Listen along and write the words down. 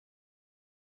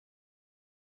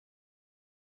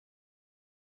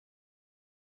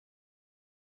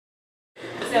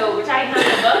So we're talking about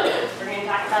the book. We're going to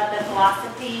talk about the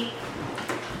philosophy.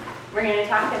 We're going to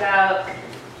talk about,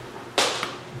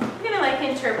 we're going to like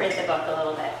interpret the book a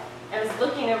little bit. I was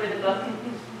looking over the book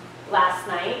last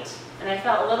night, and I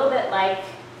felt a little bit like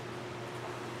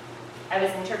I was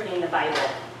interpreting the Bible.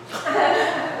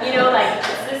 You know, like,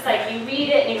 it's just like you read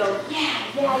it and you go,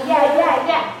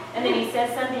 yeah. And then he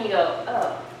says something, you go,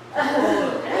 oh.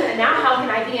 And now how can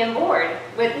I be on board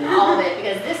with all of it?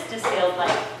 Because this just feels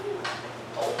like,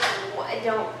 oh, I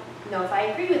don't know if I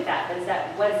agree with that,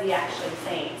 but what is he actually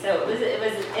saying? So it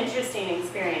was an interesting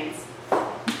experience.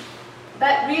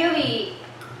 But really,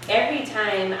 every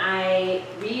time I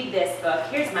read this book,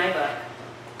 here's my book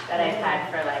that I've had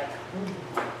for like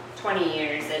 20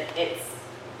 years. It's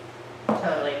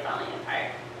totally falling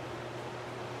apart.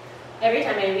 Every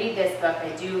time I read this book, I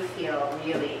do feel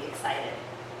really excited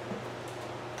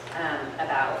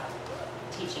about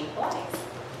teaching Pilates,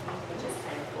 which is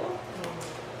kind of cool.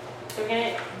 So we're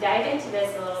going to dive into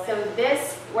this a little. So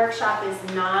this workshop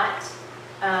is not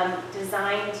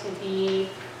designed to be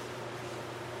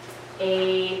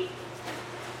a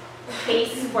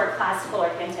case for classical or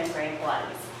contemporary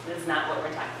Pilates. This is not what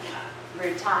we're talking about.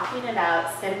 We're talking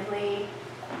about simply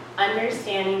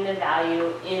understanding the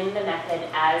value in the method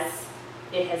as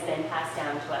it has been passed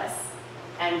down to us.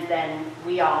 And then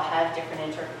we all have different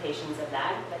interpretations of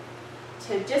that. But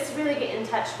to just really get in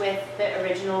touch with the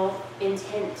original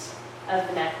intent of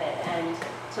the method and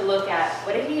to look at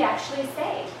what did he actually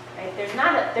say, right? There's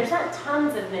not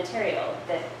tons of material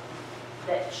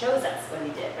that shows us what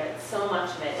he did, right? So much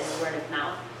of it is word of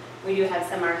mouth. We do have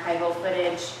some archival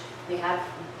footage. We have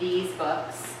these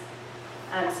books.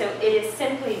 So it is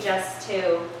simply just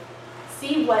to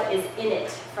see what is in it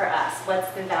for us. What's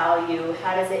the value?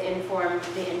 How does it inform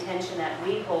the intention that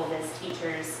we hold as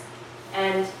teachers?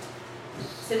 And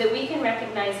so that we can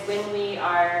recognize when we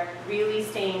are really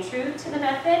staying true to the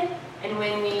method and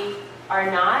when we are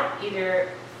not, either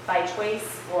by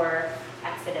choice or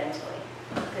accidentally.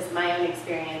 Because my own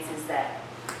experience is that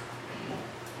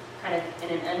kind of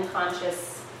in an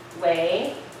unconscious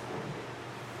way,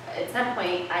 at some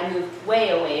point I moved way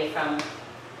away from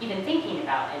even thinking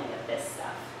about any of this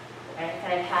stuff. I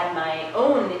kind of had my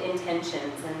own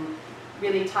intentions and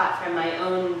really taught from my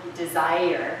own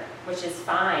desire, which is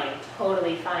fine,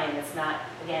 totally fine. It's not,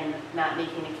 again, not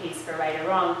making a case for right or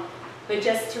wrong, but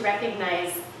just to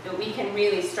recognize that we can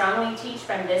really strongly teach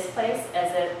from this place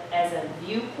as a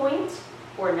viewpoint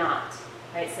or not,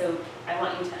 right? So I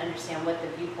want you to understand what the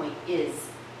viewpoint is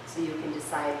so you can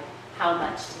decide how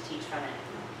much to teach from it.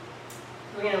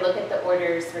 We're going to look at the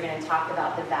orders. We're going to talk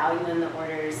about the value in the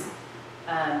orders.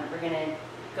 We're going to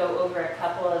go over a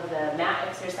couple of the mat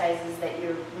exercises that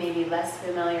you're maybe less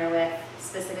familiar with,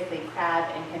 specifically crab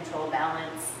and control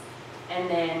balance, and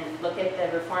then look at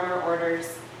the reformer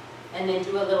orders, and then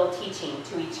do a little teaching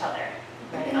to each other,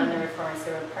 right, on the reformer,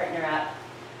 so we'll partner up.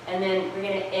 And then we're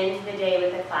going to end the day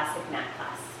with a classic mat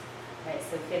class, right,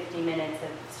 so 50 minutes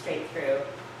of straight through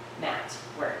mat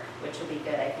work, which will be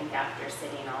good, I think, after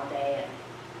sitting all day. And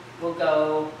we'll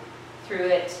go through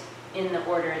it in the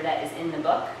order that is in the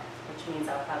book, which means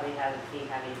I'll probably be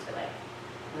having to like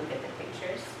look at the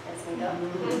pictures as we go.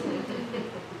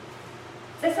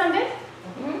 Does that sound good?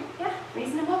 Mm-hmm. Yeah,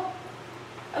 reasonable?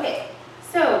 Okay,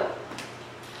 so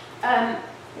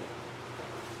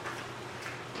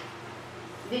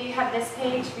you have this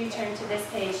page, return to this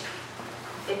page.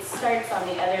 It starts on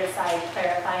the other side,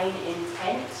 clarifying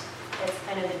intent. That's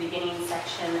kind of the beginning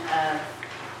section of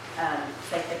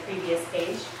like the previous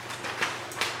page.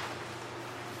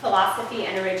 Philosophy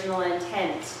and original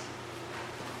intent.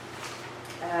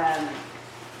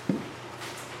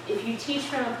 If you teach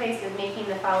from a place of making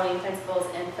the following principles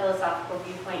and philosophical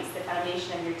viewpoints the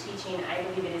foundation of your teaching, I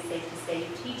believe it is safe to say you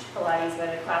teach Pilates,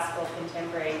 whether classical,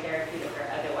 contemporary, therapeutic,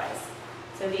 or otherwise.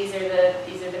 So these are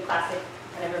the classic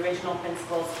kind of original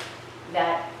principles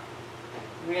that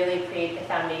really create the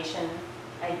foundation,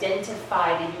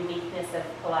 identify the uniqueness of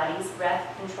Pilates: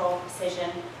 breath, control, precision,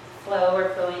 flow or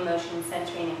flowing motion,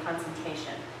 centering, and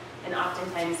concentration. And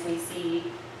oftentimes we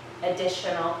see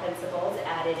additional principles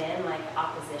added in, like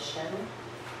opposition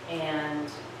and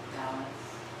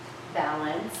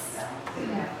balance.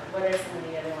 Yeah. What are some of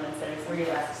the other ones that are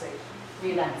relaxation?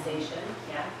 Relaxation,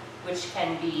 yeah, which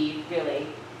can be really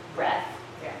breath.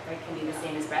 Yeah, right, can be the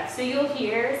same as breath. So you'll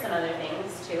hear some other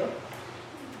things too.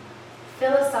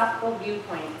 Philosophical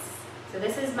viewpoints. So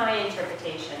this is my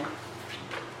interpretation.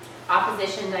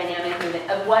 Opposition, dynamic movement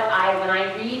of what when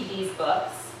I read these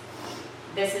books,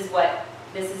 this is what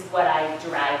I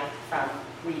derive from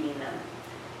reading them.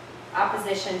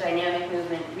 opposition, dynamic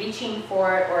movement, reaching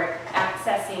for or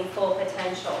accessing full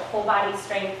potential, whole body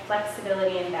strength,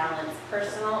 flexibility and balance,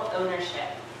 personal ownership.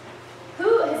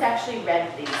 Who has actually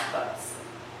read these books?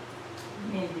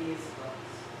 I mean these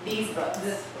books. These books.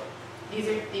 This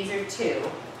book. These are two,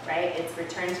 right? It's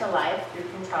Return to Life through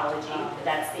Contrology.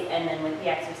 That's the, and then with the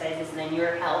exercises, and then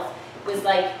Your Health was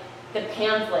like the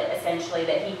pamphlet essentially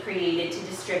that he created to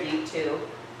distribute to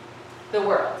the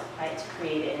world, right? To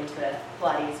create it into a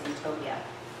Pilates utopia,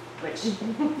 which,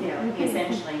 you know, he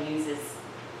essentially uses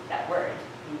that word,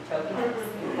 utopia.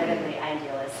 It's incredibly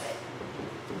idealistic.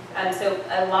 So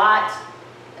a lot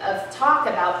of talk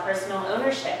about personal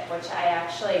ownership, which I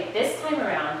actually, this time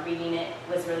around, reading it,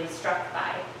 was really struck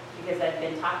by, because I've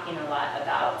been talking a lot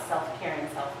about self-care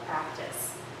and self-practice,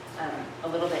 a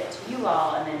little bit to you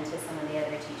all, and then to some of the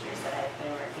other teachers that I've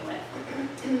been working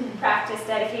with. Practice,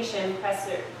 dedication,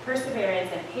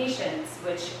 perseverance, and patience,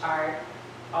 which are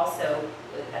also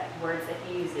words that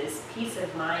he uses. Peace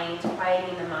of mind,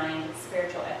 quieting the mind,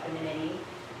 spiritual equanimity,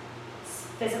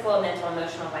 physical, mental,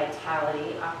 emotional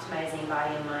vitality, optimizing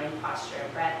body and mind, posture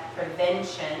and breath,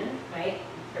 prevention, right?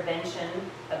 Prevention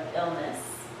of illness.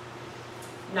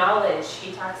 Knowledge,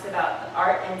 he talks about the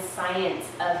art and science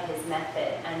of his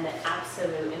method and the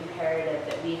absolute imperative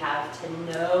that we have to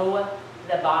know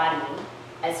the body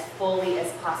as fully as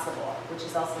possible, which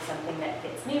is also something that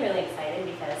gets me really excited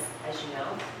because, as you know,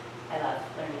 I love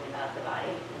learning about the body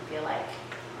and feel like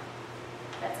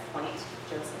that's a point.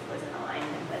 Joseph was in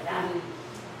alignment with that.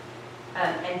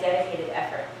 And dedicated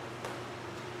effort.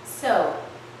 So,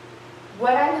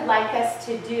 what I would like us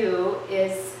to do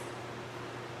is,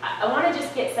 I want to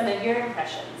just get some of your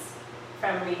impressions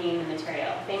from reading the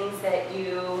material. Things that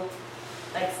you,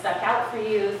 like, stuck out for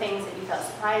you, things that you felt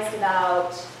surprised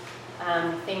about,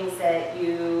 things that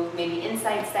you, maybe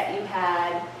insights that you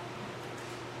had,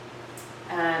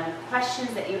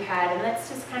 questions that you had, and let's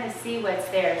just kind of see what's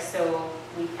there so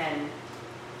we can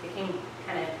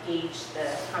kind of gauge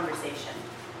the conversation.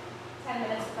 10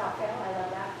 minutes without fail, I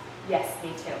love that. Yes,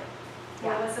 me too.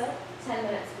 What was it? 10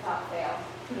 minutes without fail.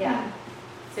 Yeah.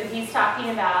 So he's talking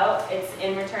about, it's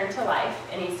in Return to Life,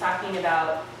 and he's talking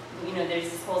about, you know, there's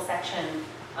this whole section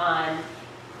on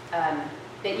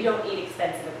that you don't need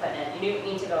expensive equipment. You don't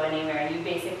need to go anywhere. You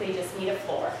basically just need a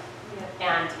floor.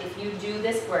 Yeah. And if you do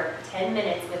this work 10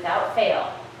 minutes without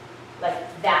fail,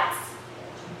 like that's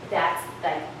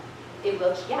like, it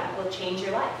will change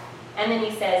your life. And then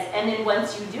he says, and then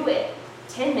once you do it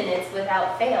 10 minutes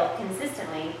without fail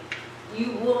consistently,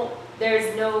 you will,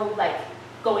 there's no like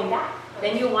going back.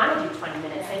 Then you want to do 20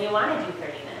 minutes, and you want to do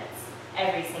 30 minutes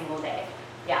every single day.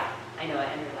 Yeah, I know, I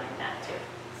underlined that too.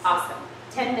 Awesome.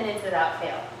 10 minutes without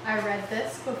fail. I read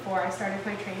this before I started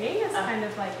my training. It's kind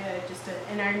of like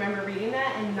and I remember reading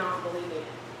that and not believing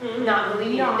it. Mm-hmm. Not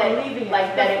believing it.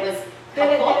 Like that it was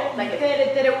helpful.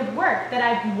 That it would work, that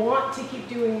I'd want to keep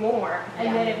doing more, and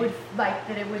Yeah. that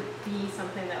it would be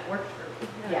something that worked for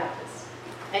me. Yeah.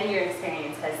 And your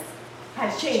experience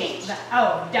Has changed.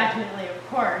 Oh, definitely, of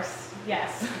course.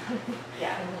 Yes.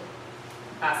 Yeah.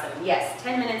 Awesome. Yes,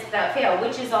 10 minutes without fail,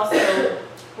 which is also,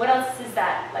 what else is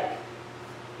that, like,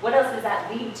 what else does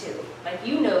that lead to? Like,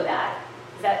 you know that.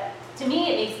 Is that, to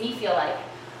me, it makes me feel like,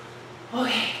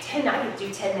 okay, I could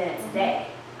do 10 minutes a day.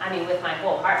 I mean, with my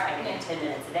whole heart, I can do 10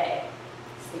 minutes a day,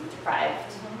 sleep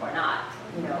deprived or not,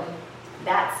 you know.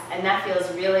 That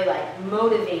feels really like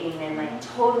motivating and like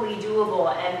totally doable.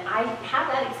 And I have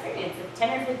that experience of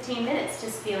 10 or 15 minutes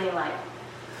just feeling like,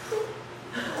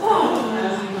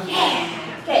 oh,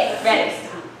 yeah, okay, ready,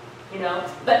 you know.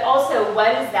 But also,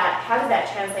 how does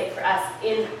that translate for us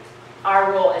in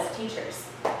our role as teachers?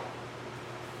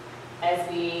 As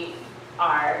we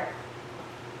are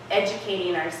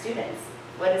educating our students,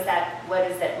 what does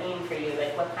that mean for you?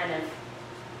 Like, what kind of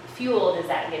fuel does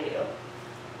that give you?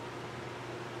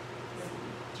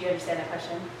 Do you understand the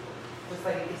question? Just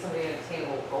like if somebody at a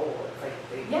table goal, it's like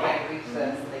they Yeah. can't reach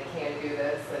this and they can't do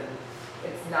this, and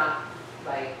it's not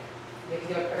like you have to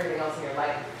give up everything else in your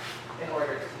life in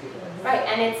order to do this. Right,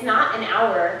 and it's not an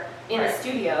hour in a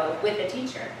studio with a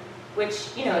teacher, which,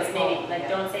 you know, is maybe, like,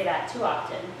 don't say that too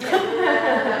often.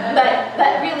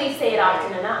 but really say it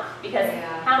often enough, because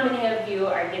how many of you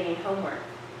are giving homework?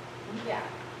 Yeah.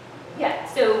 Yeah,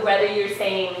 so whether you're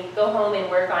saying, go home and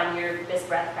work on this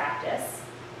breath practice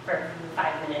for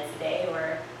 5 minutes a day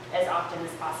or as often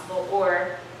as possible,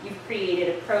 or you've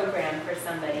created a program for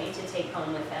somebody to take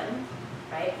home with them,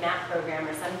 right? MAP program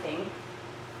or something.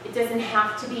 It doesn't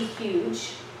have to be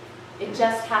huge. It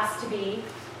just has to be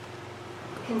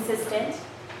consistent,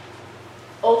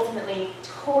 ultimately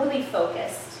totally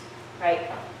focused, right?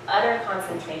 Utter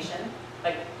concentration,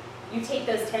 like you take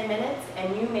those 10 minutes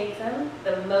and you make them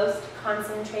the most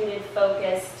concentrated,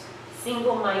 focused,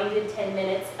 single-minded 10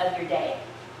 minutes of your day.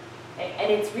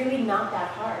 And it's really not that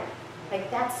hard. Like,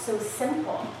 that's so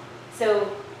simple.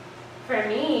 So for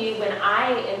me, when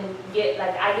I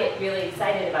get really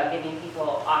excited about giving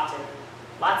people often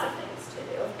lots of things to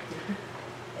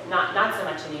do. Not so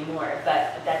much anymore,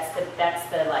 but that's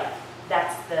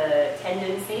the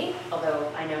tendency,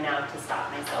 although I know now to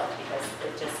stop myself because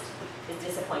it just is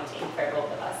disappointing for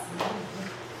both of us.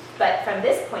 But from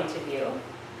this point of view,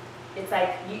 it's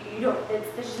like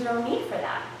there's no need for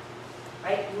that,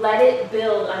 right? Let it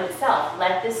build on itself.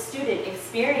 Let the student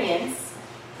experience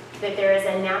that there is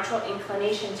a natural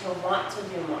inclination to want to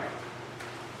do more,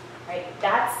 right?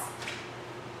 That's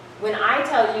when I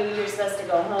tell you you're supposed to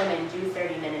go home and do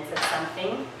 30 minutes of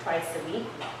something twice a week,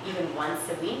 even once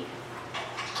a week,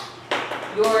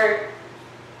 your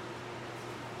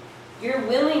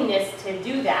willingness to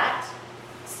do that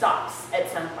stops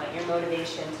at some point. Your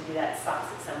motivation to do that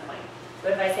stops at some point.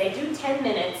 But if I say do 10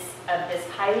 minutes of this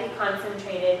highly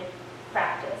concentrated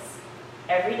practice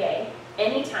every day,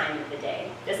 any time of the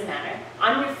day, doesn't matter,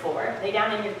 on your floor, lay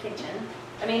down in your kitchen,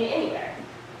 I mean anywhere,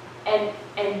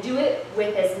 and do it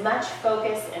with as much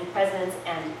focus and presence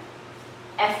and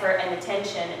effort and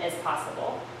attention as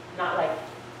possible, not like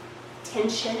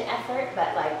tension effort,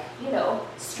 but like,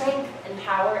 strength and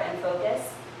power and focus,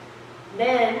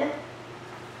 then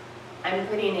I'm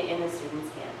putting it in the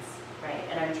student's hands, right?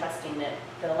 And I'm trusting that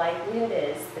the likelihood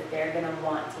is that they're going to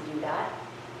want to do that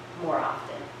more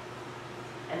often.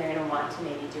 And they're going to want to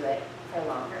maybe do it for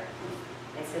longer.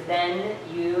 And so then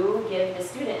you give the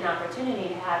student an opportunity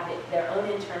to have their own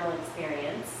internal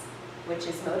experience, which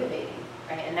is motivating,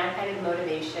 right? And that kind of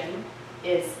motivation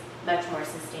is much more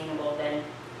sustainable than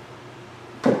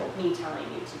me telling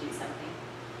you to do something.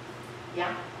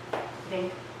 Yeah? You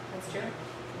think that's true?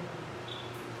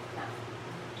 Yeah.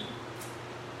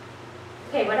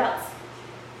 Okay, what else?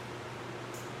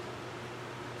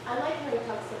 I like when it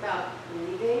talks about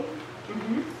breathing.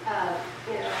 Mm-hmm.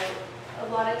 A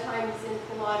lot of times in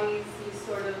Pilates, you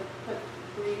sort of put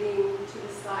breathing to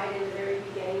the side in the very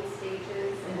beginning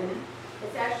stages, and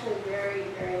it's actually a very,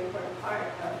 very important part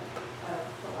of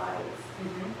Pilates.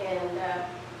 And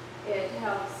it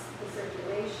helps the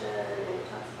circulation, and it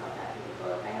talks about that in the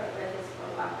book. I haven't read this for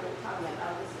a while, but it talks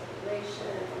about the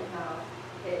circulation and how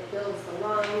it builds the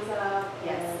lungs up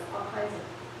and all kinds of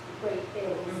great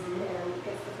things, and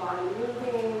gets the body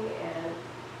moving and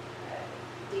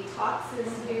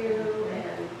detoxes you,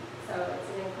 and so it's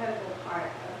an incredible part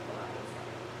of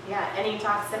Pilates. Yeah, and he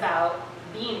talks about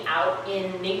being out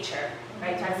in nature,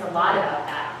 right? He talks a lot about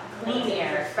that. Clean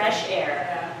air, fresh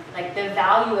air, like the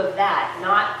value of that,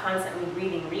 not constantly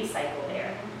breathing recycled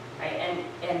air, right?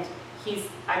 And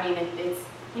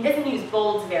he doesn't use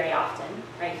bolds very often,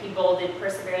 right? He bolded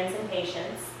perseverance and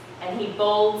patience, and he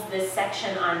bolds this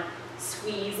section on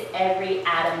squeeze every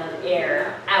atom of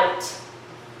air out.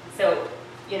 So,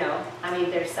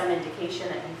 there's some indication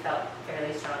that he felt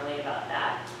fairly strongly about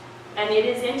that. And it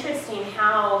is interesting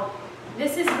how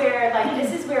this is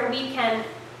where we can,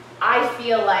 I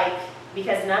feel like,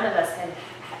 because none of us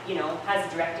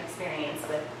has direct experience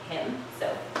with him,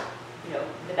 so,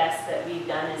 the best that we've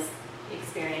done is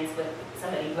experience with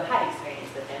somebody who had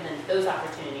experience with him, and those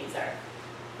opportunities are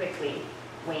quickly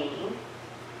waning.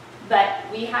 But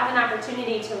we have an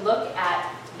opportunity to look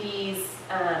at these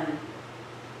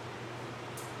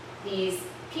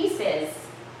pieces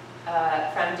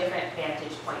from different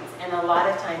vantage points. And a lot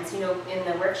of times, in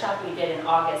the workshop we did in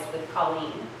August with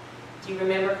Colleen, do you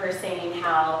remember her saying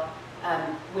how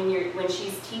when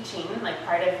she's teaching, like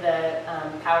part of the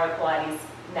Power Pilates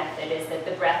method is that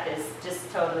the breath is just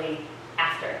totally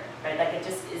after, right? Like it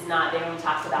just is not, they don't even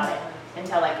talk about it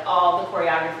until like all the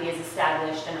choreography is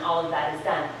established and all of that is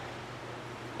done.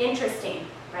 Interesting,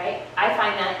 right? I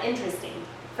find that interesting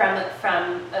from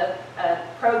a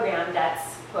program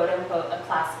that's quote unquote a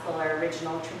classical or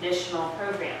original traditional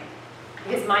program,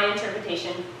 because my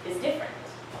interpretation is different.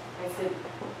 Right? So,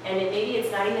 and maybe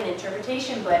it's not even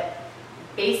interpretation, but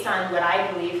based on what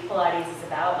I believe Pilates is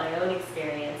about, my own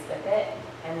experience with it,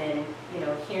 and then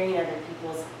hearing other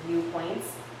people's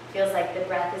viewpoints, feels like the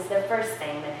breath is the first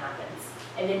thing that happens,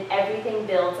 and then everything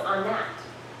builds on that.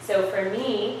 So for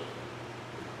me,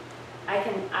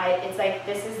 it's like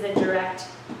this is the direct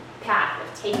path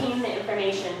of taking the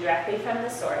information directly from the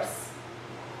source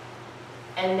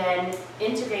and then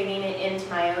integrating it into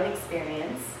my own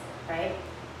experience, right?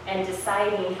 And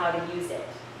deciding how to use it.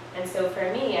 And so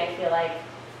for me, I feel like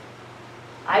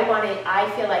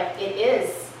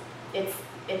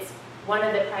it's one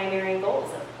of the primary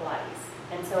goals of Pilates.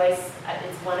 And so it's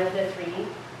one of the three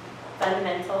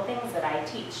fundamental things that I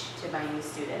teach to my new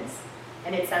students.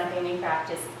 And it's something we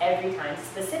practice every time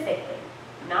specifically,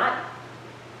 not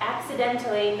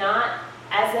accidentally, not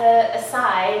as a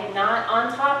aside, not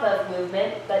on top of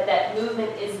movement, but that movement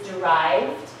is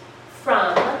derived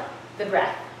from the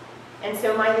breath. And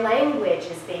so my language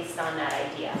is based on that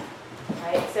idea,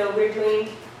 right? So we're doing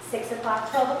 6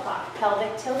 o'clock, 12 o'clock,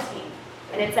 pelvic tilting.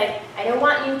 And it's like, I don't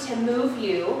want you to move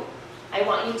you, I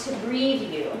want you to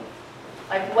breathe you.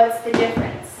 Like, what's the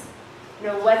difference? You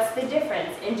know, what's the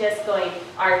difference in just going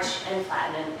arch and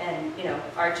flatten and you know,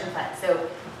 arch and flatten? So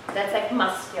that's like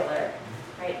muscular,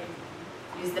 right?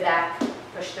 Use the back,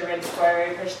 push the ribs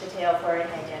forward, push the tail forward,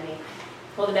 hi Jenny.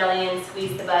 Pull the belly in,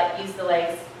 squeeze the butt, use the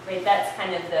legs, right? That's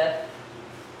kind of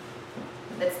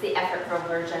that's the effort pro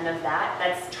version of that.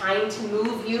 That's trying to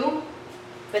move you,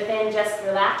 but then just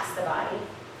relax the body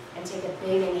and take a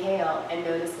big inhale and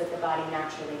notice what the body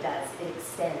naturally does. It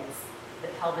extends, the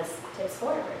pelvis tips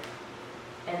forward.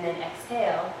 And then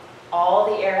exhale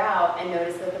all the air out and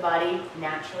notice what the body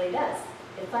naturally does.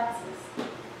 It flexes.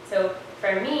 So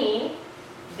for me,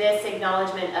 this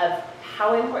acknowledgement of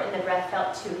how important the breath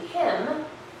felt to him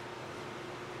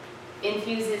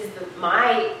infuses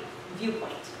my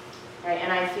viewpoint, right?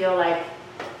 And I feel like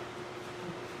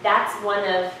that's one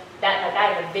of, that, like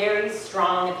I have a very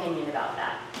strong opinion about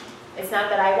that. It's not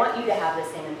that I want you to have the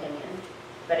same opinion,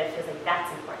 but it feels like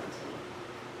that's important to me,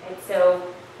 right? So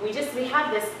we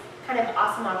have this kind of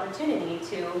awesome opportunity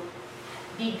to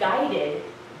be guided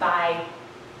by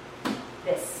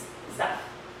this stuff,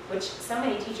 which so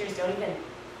many teachers don't even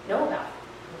know about.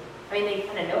 I mean, they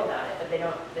kind of know about it, but they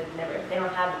don't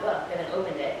have the book, they haven't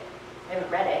opened it, they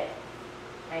haven't read it,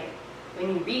 right?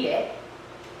 When you read it,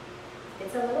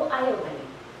 it's a little eye-opening.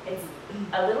 It's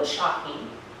a little shocking.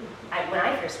 When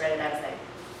I first read it, I was like,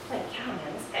 holy cow,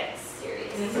 man, this guy is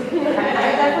serious. I definitely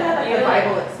had like the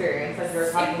Bible experience, as you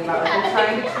were talking about. Like, you're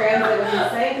trying to translate what he's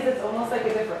saying, because it's almost like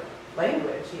a different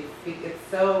language. It's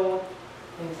so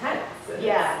intense. And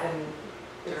Yeah. And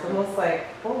it's almost like,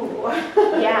 oh.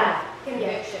 Yeah.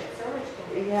 Conviction, so much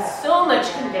conviction. Yeah. So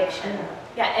much conviction.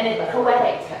 Yeah, and it's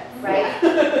poetic, right?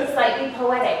 Slightly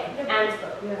poetic. And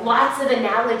lots of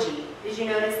analogy. Did you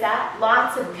notice that?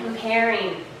 Lots of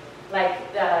comparing.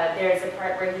 Like there's a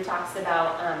part where he talks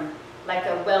about like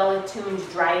a well-attuned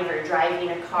driver driving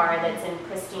a car that's in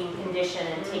pristine condition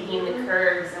and taking the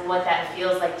curves and what that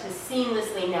feels like to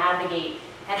seamlessly navigate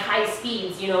at high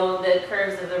speeds, you know, the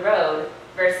curves of the road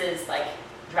versus like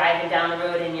driving down the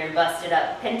road in your busted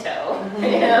up Pinto,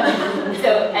 you know?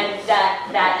 So, and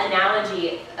that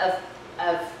analogy of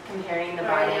comparing the Or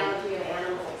body. analogy of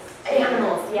animals.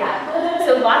 Animals, yeah.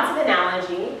 So lots of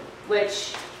analogy,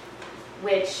 which,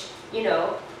 you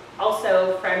know,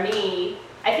 also for me,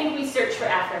 I think we search for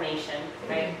affirmation,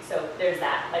 right? So there's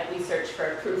that, like we search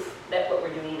for proof that what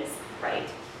we're doing is right.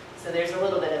 So there's a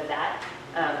little bit of that.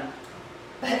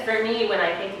 But for me, when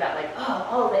I think about like,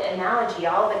 oh, the analogy,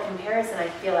 all the comparison, I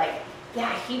feel like,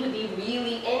 yeah, he would be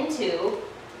really into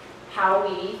how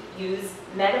we use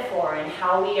metaphor and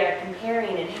how we are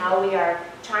comparing and how we are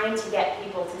trying to get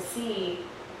people to see,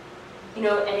 you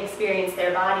know, and experience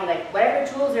their body. Like whatever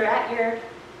tools are at your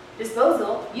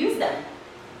disposal, use them.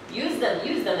 Use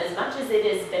them as much as it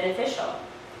is beneficial.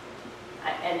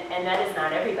 And that is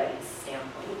not everybody's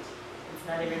standpoint. It's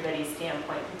not everybody's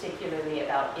standpoint, particularly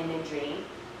about imagery.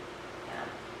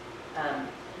 Yeah.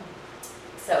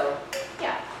 So,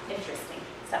 yeah, interesting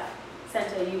stuff.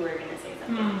 Sento, you were going to say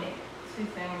something, I think. Two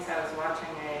things. I was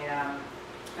watching a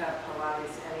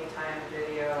Pilates Anytime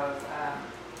video of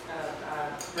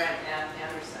Brent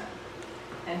Anderson,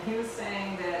 and he was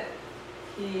saying that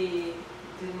he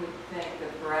didn't think the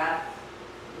breath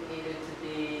needed to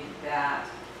be that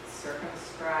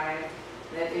circumscribed,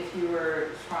 that if you were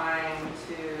trying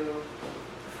to,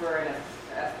 for an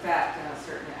effect in a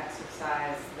certain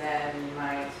exercise, then you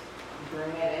might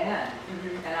bring it in.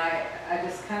 Mm-hmm. And I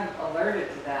just kind of alerted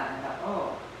to that and I thought,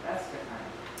 oh, that's different,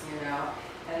 you know.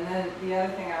 And then the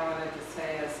other thing I wanted to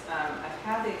say is I've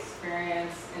had the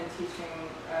experience in teaching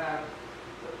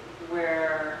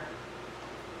where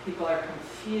people are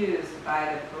confused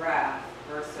by the breath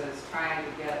versus trying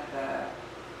to get the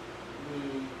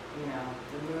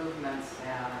movements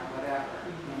down or whatever,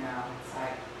 you know. It's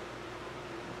like,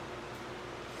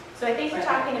 So I think we're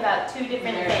talking about two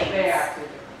different things. They are two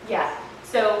different. Yeah.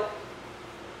 So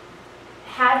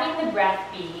having the breath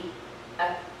be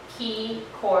a key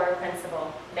core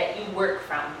principle that you work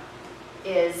from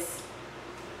is,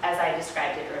 as I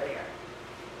described it earlier.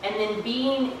 And then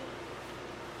being,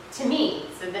 to me,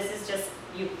 so this is just,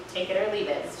 you take it or leave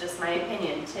it, it's just my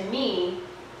opinion. To me,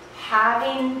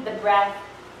 having the breath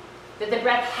that the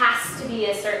breath has to be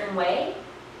a certain way,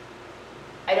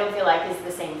 I don't feel like is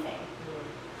the same thing,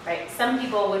 right? Some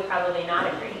people would probably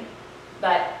not agree,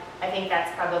 but I think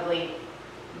that's probably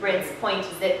Brent's point,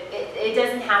 is that it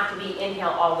doesn't have to be inhale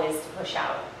always to push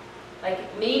out. Like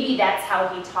maybe that's how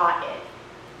he taught it,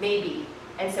 maybe.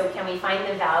 And so can we find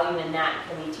the value in that?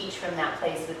 Can we teach from that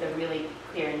place with a really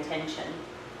clear intention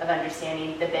of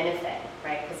understanding the benefit,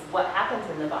 right? Because what happens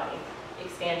in the body?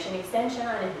 Expansion, extension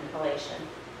on inhalation.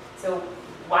 So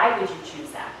why would you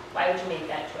choose that? Why would you make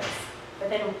that choice? But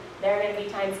then there are going to be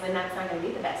times when that's not going to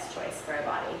be the best choice for a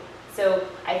body. So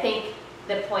I think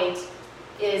the point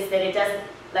is that it doesn't,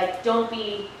 like, don't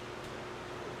be,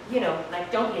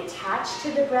 don't be attached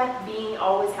to the breath being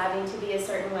always having to be a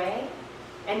certain way.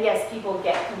 And yes, people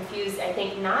get confused, I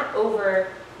think, not over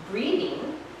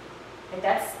breathing, and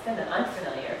that's kind of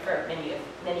unfamiliar for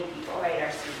many people, right?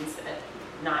 Our students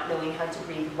not knowing how to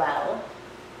breathe well.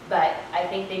 But I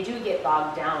think they do get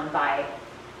bogged down by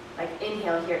like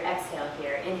inhale here, exhale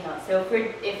here, inhale. So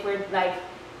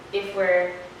if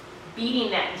we're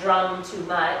beating that drum too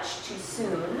much, too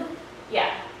soon,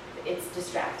 yeah, it's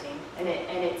distracting, and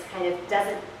it's kind of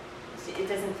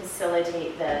doesn't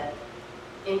facilitate the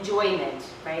enjoyment,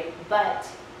 right? But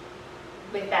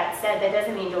with that said, that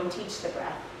doesn't mean don't teach the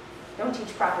breath. Don't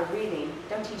teach proper breathing.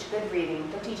 Don't teach good breathing.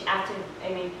 Don't teach active,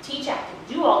 teach active.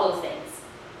 Do all those things.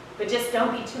 But just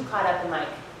don't be too caught up in like,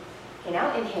 okay,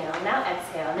 now inhale, now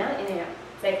exhale, now inhale.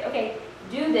 It's like, okay,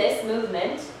 do this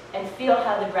movement and feel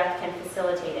how the breath can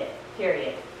facilitate it,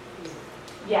 period.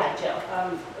 Yeah, Jill.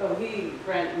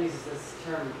 Brent uses this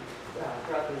term,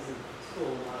 breath as a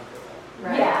tool, not a rule.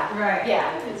 Right. Yeah. Right.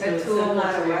 Yeah. It's A tool,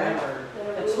 not a to rule. remember.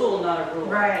 A tool, not a rule.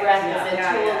 Right. Breath Yeah, is a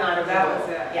yeah, tool, yeah. not a That rule. was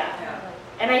it. Yeah.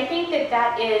 And I think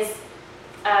that is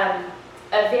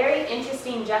a very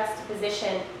interesting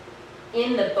juxtaposition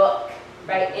in the book,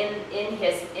 right?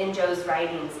 In Joe's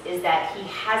writings, is that he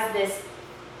has this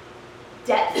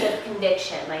depth of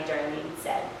conviction, like Darlene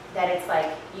said, that it's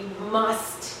like you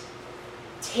must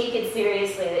take it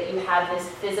seriously that you have this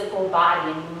physical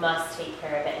body and you must take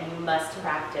care of it and you must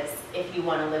practice if you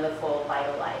want to live a full,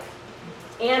 vital life.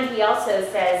 And he also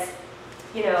says,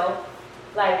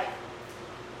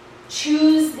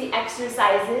 choose the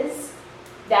exercises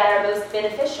that are most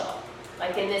beneficial.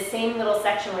 Like in this same little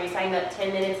section where he's talking about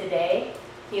 10 minutes a day,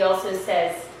 he also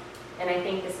says, and I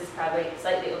think this is probably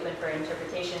slightly open for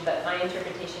interpretation, but my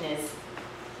interpretation is,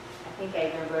 I think I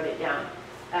even wrote it down.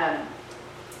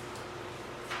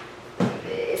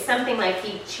 It's something like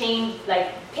he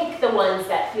pick the ones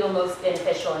that feel most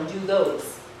beneficial and do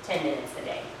those 10 minutes a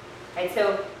day. Right?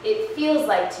 So it feels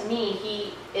like to me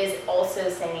he is also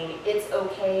saying it's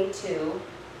okay to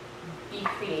be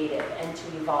creative and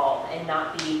to evolve and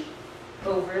not be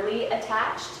overly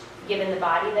attached given the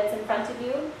body that's in front of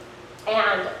you,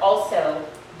 and also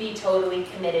be totally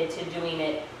committed to doing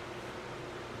it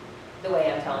the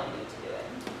way I'm telling you to do it.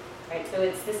 Right? So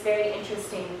it's this very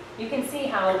interesting, you can see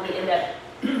how we end up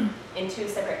in two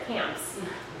separate camps,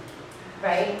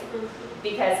 right?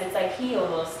 Because it's like he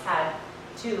almost had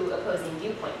two opposing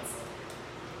viewpoints.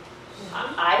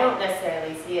 I don't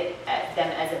necessarily see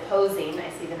them as opposing,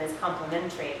 I see them as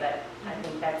complementary, but I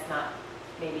think that's not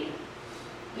maybe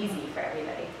easy for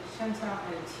everybody. Chantal,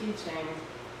 in teaching,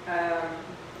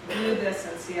 view this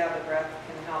and see how the breath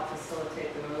can help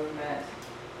facilitate the movement.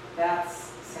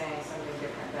 That's saying something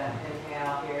different than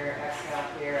inhale here, exhale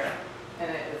here. And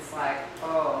it's like,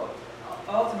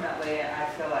 ultimately, I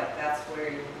feel like that's where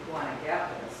you want to get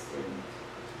with a student.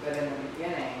 But in the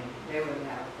beginning, they wouldn't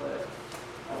have a clue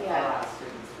of a lot of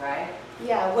students, right?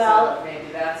 Yeah, well, so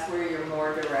maybe that's where you're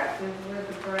more directive with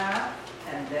the breath.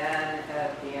 And then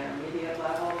at the intermediate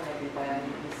level, maybe then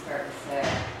you can start to say,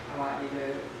 I want you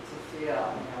to feel,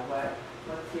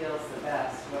 what feels the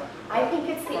best. I think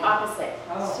it's the opposite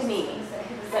to me.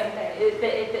 It's Like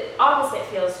the opposite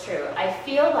feels true. I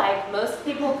feel like most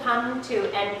people come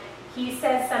to, and he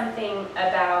says something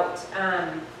about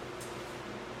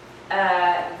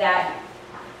that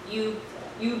you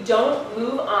don't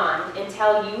move on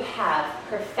until you have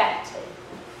perfected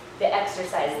the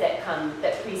exercise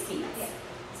that precedes.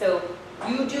 So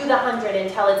you do the 100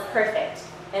 until it's perfect,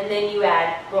 and then you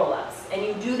add roll-ups, and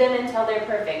you do them until they're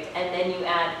perfect, and then you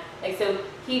add, so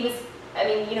he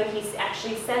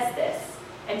actually says this,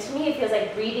 and to me it feels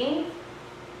like breathing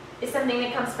is something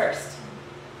that comes first.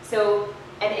 So,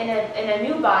 and in a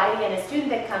new body, and a student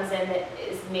that comes in that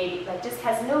is maybe, just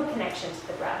has no connection to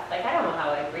the breath, I don't know how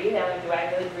I breathe, do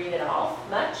I really breathe at all?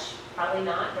 Much? Probably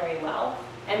not very well.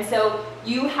 And so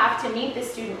you have to meet the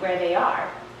student where they are,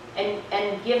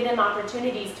 and give them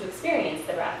opportunities to experience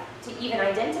the breath, to even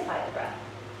identify the breath.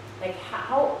 Like,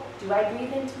 how, do I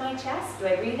breathe into my chest? Do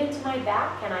I breathe into my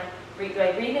back? Do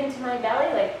I breathe into my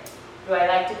belly? Like, do I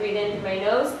like to breathe in through my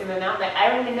nose, through my mouth? Like, I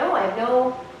don't even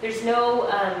know. There's no,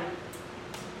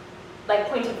 like,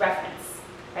 point of reference,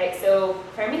 right? So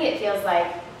for me, it feels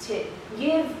like to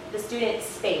give the student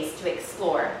space to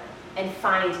explore and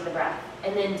find the breath,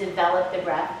 and then develop the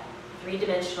breath,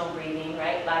 three-dimensional breathing,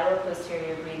 right? Lateral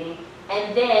posterior breathing.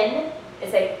 And then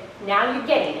it's like, now you're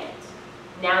getting it.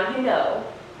 Now you know.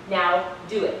 Now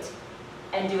do it.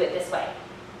 And do it this way,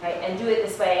 right? And do it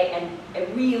this way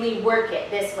and really work it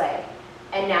this way.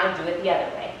 And now do it the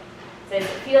other way. So it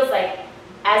feels like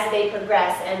as they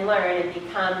progress and learn and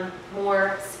become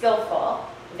more skillful,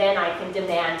 then I can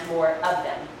demand more of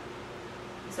them.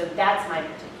 So that's my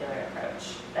particular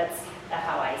approach. That's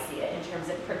how I see it in terms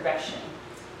of progression.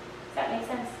 Does that make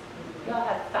sense? You all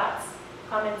have thoughts,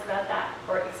 comments about that,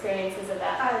 or experiences of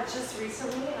that? Just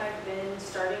recently, I've been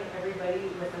starting everybody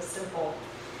with a simple,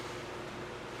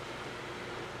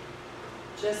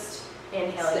 just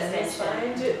Inhale, extend the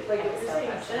extension. spine, like what you're Exhale,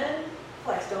 saying, flexion. extend,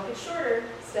 flex, don't get shorter,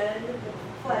 extend,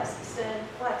 flex, extend,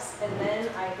 flex, and then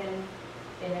I can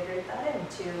integrate that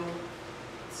into,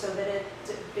 so that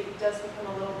it does become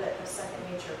a little bit of second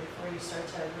nature before you start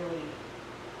to really,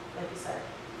 like you said,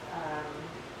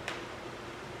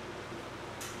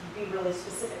 be really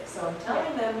specific. So I'm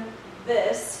telling them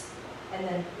this, and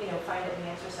then, find it in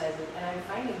the exercises, and I'm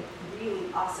finding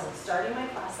really awesome. Starting my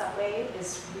class that way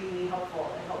is really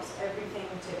helpful. It helps everything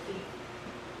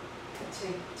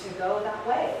to go that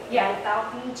way. Yeah.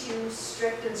 Without being too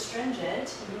strict and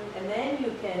stringent, and then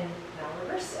you can now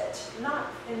reverse it. Not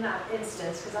in that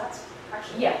instance, because that's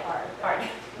actually hard. Hard.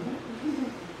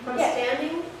 From Yeah.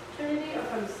 standing, Trinity, or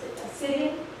from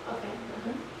Sitting. Okay.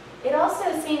 It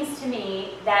also seems to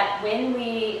me that when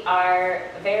we are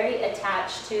very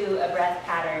attached to a breath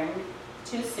pattern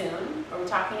too soon, or we're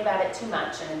talking about it too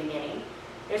much in the beginning,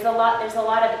 there's a lot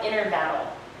of inner battle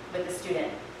with the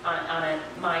student on a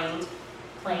mind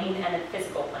plane and a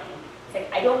physical plane. It's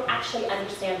like, I don't actually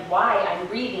understand why I'm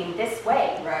breathing this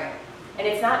way. Right. And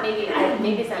it's not maybe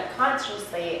it's not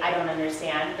consciously I don't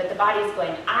understand, but the body's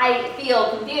going, I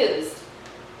feel confused.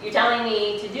 You're telling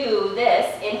me to do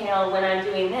this, inhale when I'm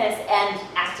doing this, and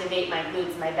activate my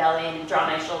glutes, my belly, and draw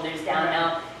my shoulders down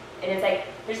now. And it's like,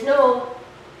 there's no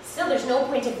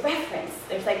point of reference.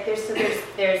 There's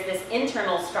this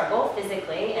internal struggle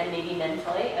physically and maybe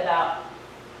mentally about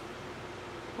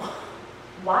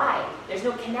why. There's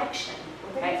no connection.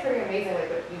 I think it's pretty amazing, like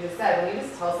what you just said. When you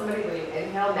just tell somebody when you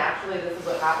inhale, naturally this is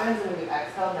what happens, and when you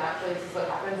exhale, naturally this is what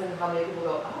happens, and how many people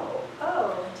go,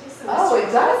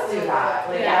 it does do that.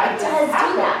 Like, Yeah, that it just does do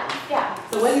happens. that. Yeah.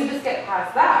 So when you just get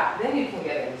past that, then you can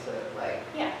get into like.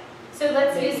 Yeah. So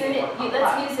let's Maybe use more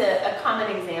complex. a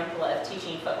common example of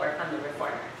teaching footwork on the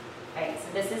reformer. Right. So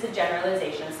this is a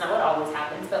generalization. It's not what always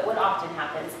happens, but what often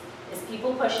happens is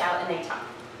people push out and they tuck.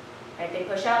 Right? They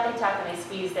push out, they tuck, and they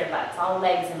squeeze their butts, all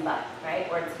legs and butt, right?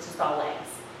 Or it's just all legs.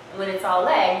 And when it's all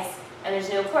legs and there's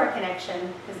no core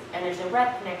connection and there's no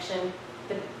breath connection,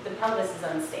 the pelvis is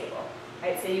unstable.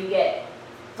 Right? So you get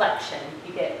flexion,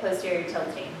 you get posterior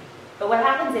tilting. But what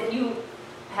happens if you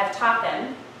have taught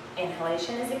them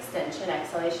inhalation is extension,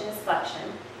 exhalation is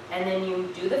flexion, and then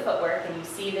you do the footwork and you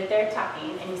see that they're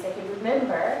tucking, and you say, okay,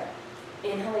 remember,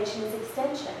 inhalation is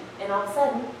extension. And all of a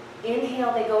sudden,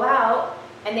 inhale, they go out,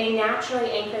 and they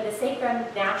naturally anchor the sacrum,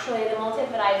 naturally the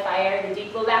multifidi fire, the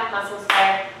deep low back muscles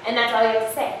fire, and that's all you have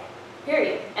to say,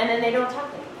 period. And then they don't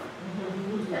talk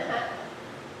anymore.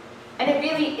 And it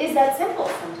really is that simple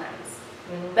sometimes.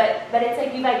 But it's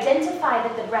like you've identified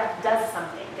that the breath does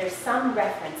something. There's some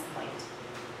reference point.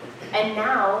 And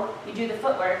now you do the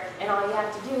footwork, and all you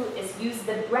have to do is use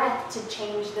the breath to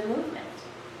change the movement.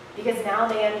 Because now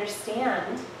they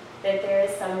understand that there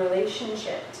is some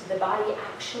relationship to the body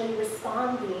actually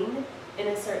responding in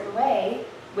a certain way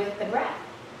with the breath.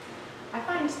 I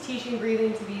find teaching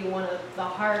breathing to be one of the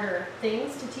harder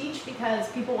things to teach because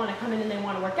people want to come in and they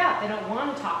want to work out. They don't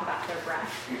want to talk about their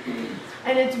breath.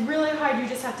 And it's really hard. You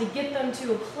just have to get them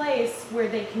to a place where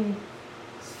they can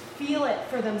feel it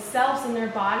for themselves in their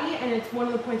body. And it's one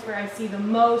of the points where I see the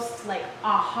most like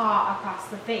aha across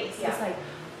the face. Yeah. It's like,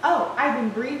 oh, I've been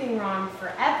breathing wrong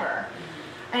forever.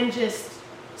 And just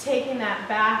taking that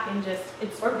back and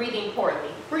Or breathing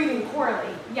poorly. breathing poorly,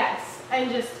 yes, and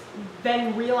just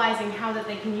then realizing how that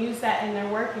they can use that in their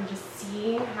work and just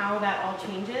seeing how that all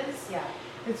changes. Yeah.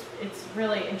 It's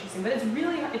really interesting, but it's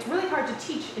really hard to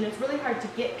teach, and it's really hard to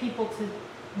get people to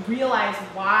realize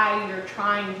why you're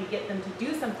trying to get them to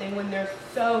do something when they're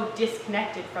so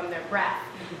disconnected from their breath.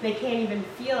 They can't even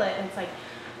feel it, and it's like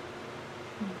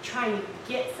trying to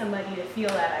get somebody to feel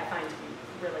that I find to be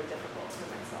really difficult for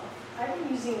myself. I've been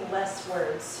using less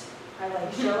words. I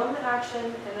like show them the action,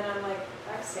 and then I'm like,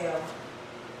 exhale,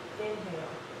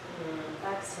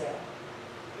 inhale, exhale,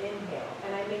 inhale.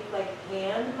 And I make like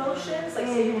hand motions, like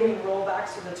say you're doing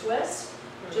rollbacks with a twist,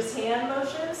 just hand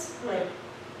motions, like,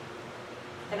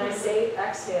 and I say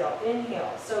exhale,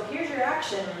 inhale. So here's your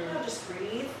action, now just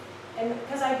breathe. And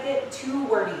because I get too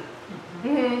wordy. Stop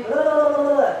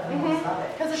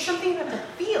it. Because it's something you have to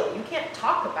feel. You can't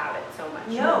talk about it so much.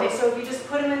 No, so if you just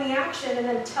put them in the action and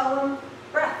then tell them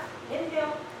breath,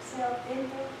 inhale,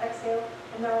 exhale,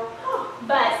 and they're all, oh.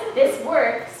 But this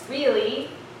works really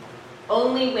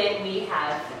only when we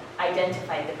have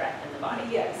identified the breath in the body.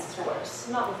 Yes, of course,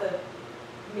 not with a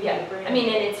Yeah, brain. I mean,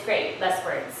 and it's great, less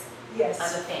words. Yes.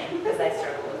 I'm a fan because I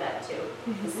struggle with that too,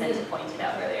 as Cindy pointed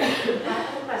out earlier. I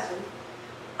have a question.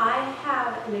 I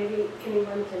have, maybe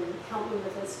anyone can help me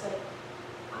with this, but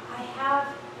I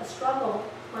have a struggle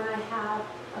when I have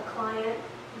a client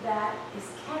that is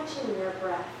catching their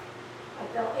breath.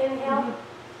 Like they'll inhale,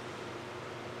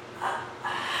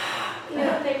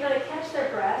 they kind of catch their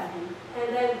breath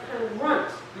and then kind of grunt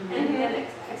and then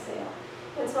exhale.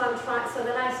 And so I'm trying, so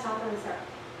then I stop and start,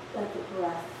 let the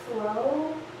breath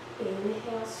flow.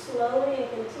 Inhale slowly and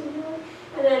continually,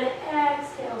 and then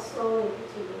exhale slowly and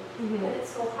continually. And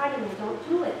it's so hard, and they don't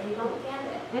do it. They don't get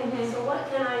it. So what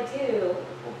can I do?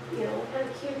 What kind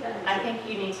of cue can I I do? think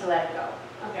you need to let it go.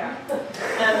 Okay.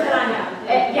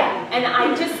 Yeah, and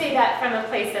I just say that from a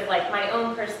place of like my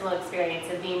own personal experience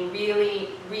of being really,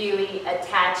 really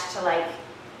attached to like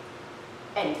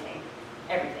anything,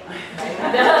 everything, right?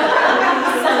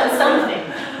 Something,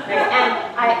 right?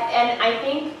 And I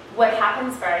think what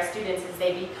happens for our students is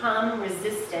they become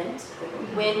resistant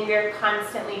when we're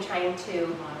constantly trying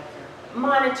to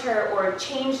monitor or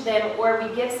change them, or we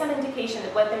give some indication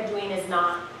that what they're doing is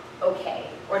not okay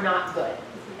or not good.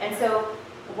 And so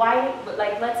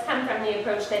let's come from the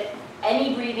approach that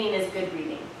any breathing is good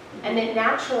breathing. And that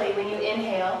naturally when you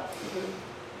inhale,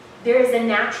 there is a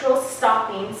natural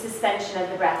stopping suspension of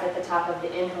the breath at the top of the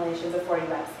inhalation before you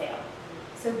exhale.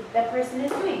 So that person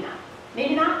is doing that.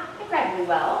 Maybe not incredibly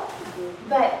well,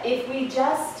 but if we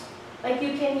just, like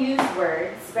you can use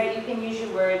words, right? You can use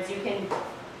your words, you can,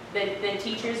 the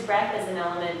teacher's breath is an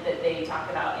element that they talk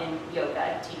about in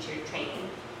yoga, teacher training,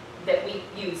 that we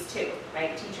use too,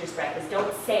 right? Teacher's breath is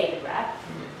don't say the breath,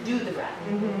 do the breath,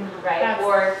 right?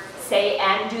 Or say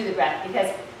and do the breath, because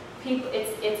people,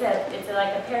 it's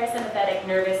like a parasympathetic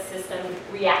nervous system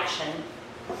reaction.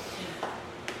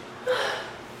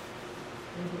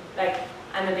 Like,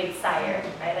 I'm a big sigher,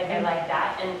 right? Like, I like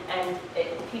that. And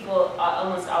people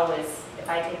almost always, if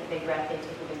I take a big breath, they take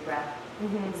a big breath.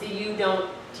 So you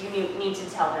need to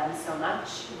tell them so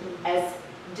much as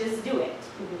just do it.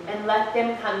 And let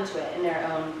them come to it in their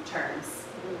own terms,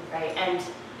 right? And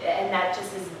that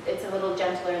just is, it's a little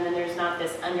gentler, and then there's not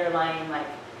this underlying, like,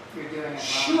 You're doing it wrong.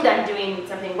 shoot, I'm doing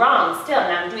something wrong still,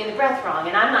 and I'm doing the breath wrong,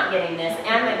 and I'm not getting this,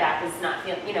 and my back is not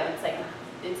feeling,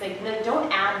 it's like, no,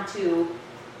 don't add to,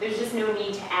 there's just no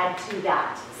need to add to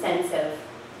that sense of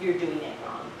you're doing it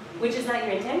wrong, which is not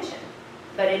your intention,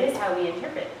 but it is how we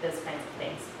interpret those kinds of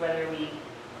things, whether we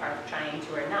are trying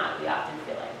to or not. We often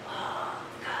feel like, oh,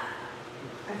 God.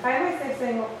 I find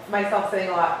myself saying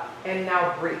a lot, and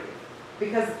now breathe.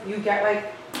 Because you get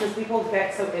because people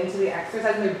get so into the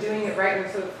exercise and they're doing it right, and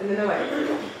then they're like,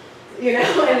 and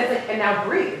it's like, and now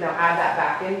breathe, now add that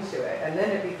back into it. And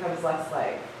then it becomes less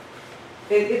like,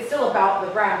 it's still about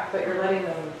the breath, but you're letting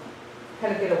them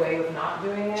kind of get away with not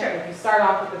doing it. Sure. If you start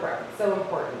off with the breath, it's so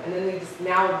important. And then they just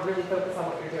now really focus on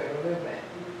what you're doing, the movement.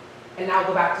 And now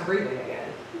go back to breathing again.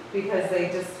 Because they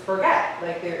just forget,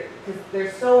 because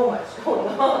there's so much going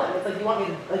on. It's like you want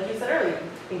me to, like you said earlier,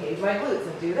 engage my glutes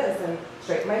and do this and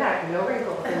straighten my neck, no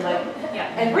wrinkles, and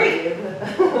and breathe.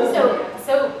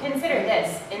 So consider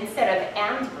this, instead of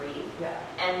and breathe,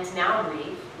 and now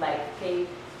breathe, okay,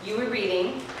 you were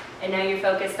breathing, and now you're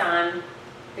focused on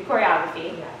the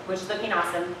choreography, which is looking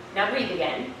awesome. Now breathe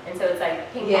again, and so it's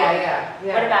like ping pong.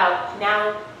 What about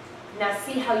now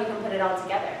see how you can put it all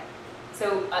together.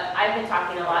 So I've been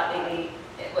talking a lot lately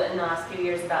in the last few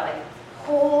years about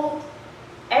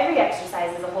every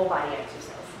exercise is a whole body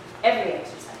exercise. Every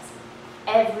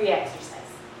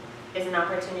exercise is an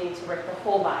opportunity to work the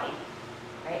whole body,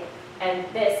 right? And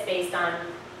this based on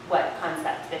what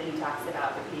concept that he talks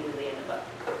about repeatedly in the book.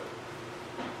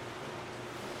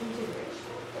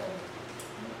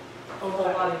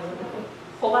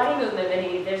 Whole body movement,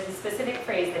 and there's a specific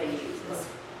phrase that he uses.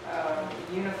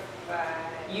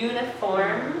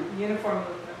 Uniform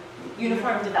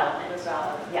development.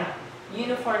 Yeah.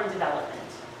 Uniform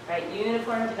development, right?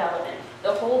 Uniform development.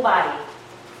 The whole body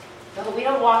We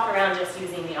don't walk around just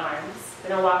using the arms. We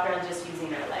don't walk around just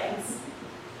using our legs.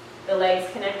 The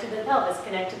legs connect to the pelvis,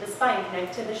 connect to the spine,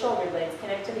 connect to the shoulder blades,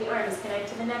 connect to the arms, connect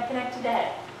to the neck, connect to the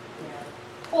head.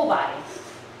 Whole body,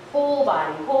 whole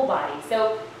body, whole body.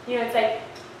 So, it's like,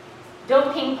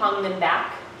 don't ping pong them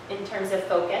back in terms of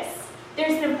focus.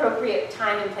 There's an appropriate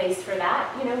time and place for that.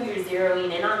 You're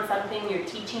zeroing in on something, you're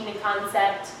teaching a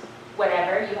concept,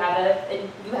 whatever, you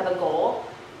have a goal.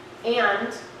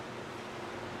 And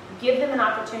give them an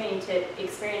opportunity to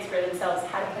experience for themselves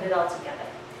how to put it all together.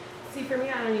 See, for me,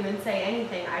 I don't even say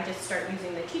anything. I just start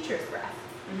using the teacher's breath.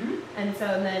 Mm-hmm. And so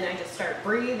then I just start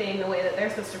breathing the way that they're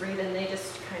supposed to breathe, and they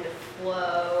just kind of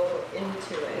flow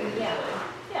into it.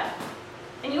 Yeah.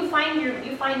 And you find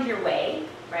your way,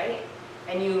 right?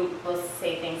 And you will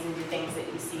say things and do things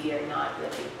that you see are not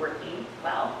really working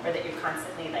well, or that you're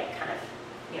constantly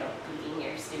beating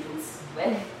your students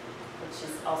with, which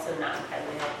is also not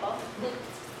incredibly helpful.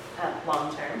 Long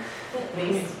term, at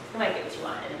least. You might get what you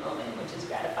want in a moment, which is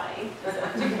gratifying to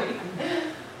some degree.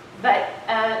 But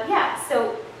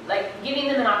so like giving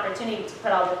them an opportunity to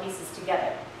put all the pieces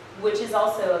together, which is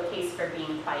also a case for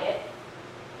being quiet.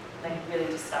 Like really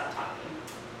just stop talking.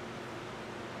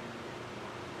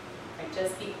 Right?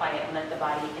 Just be quiet and let the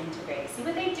body integrate. See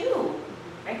what they do.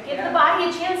 Right? Give the body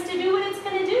a chance to do what it's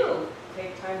going to do.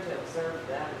 Take time to observe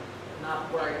them and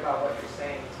not worry about what you're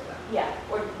saying to them. Yeah,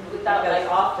 or without Because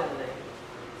often they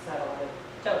settle in.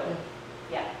 Totally.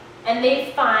 Yeah. And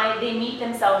they meet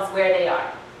themselves where they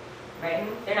are. Right?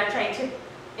 They're not trying to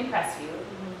impress you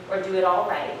or do it all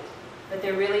right, but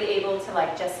they're really able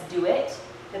to just do it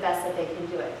the best that they can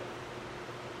do it.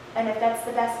 And if that's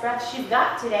the best breath she's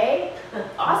got today,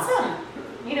 awesome.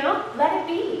 Let it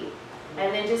be.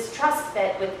 And then just trust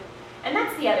that and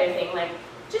that's the other thing,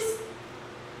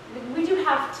 we don't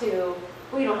have to do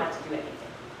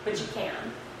anything, but you can.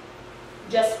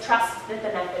 Just trust that the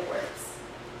method works.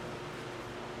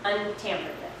 Untampered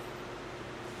with.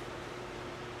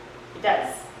 It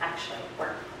does actually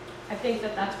work. I think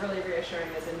that that's really reassuring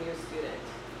as a new student,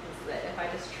 is that if I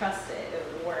just trust it, it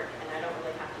would work, and I don't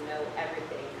really have to know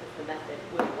everything, because the method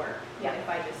would work if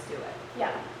I just do it.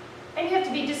 Yeah. And you have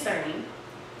to be discerning.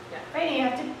 Yeah. Right? And you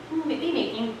have to be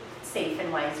making safe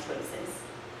and wise choices.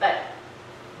 But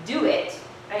do it,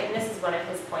 right? And this is one of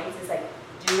his points, is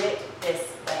do it this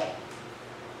way.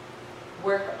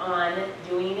 Work on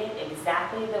doing it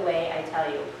exactly the way I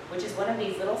tell you, which is one of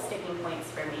these little sticking points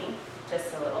for me,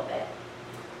 just a little bit.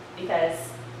 Because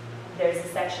there's a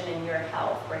section in Your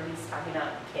Health where he's talking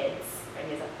about kids, right?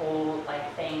 He has a whole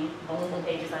thing, multiple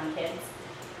pages on kids.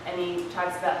 And he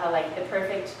talks about how the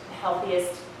perfect,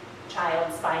 healthiest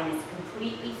child's spine is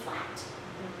completely flat.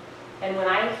 And when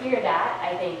I hear that,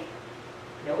 I think,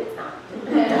 no, it's not.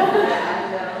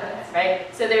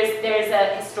 Right? So there's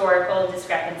a historical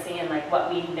discrepancy in what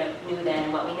we knew then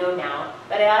and what we know now.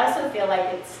 But I also feel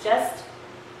like it's just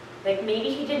maybe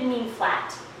he didn't mean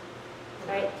flat,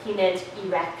 right? He meant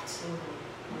erect,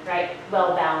 right?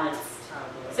 Well balanced.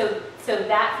 So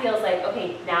that feels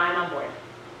okay. Now I'm on board.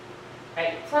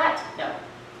 Right? Flat? No.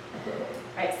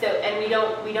 Right? So and we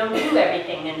don't do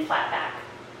everything in flat back.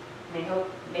 I mean,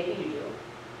 maybe you do,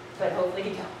 but hopefully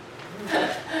you don't.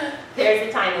 There's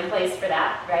a time and place for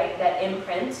that, right? That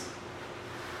imprint.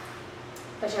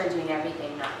 But you're doing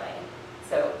everything that way.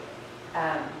 So,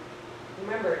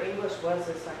 Remember, English was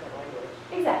his second language.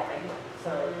 exactly.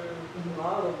 So a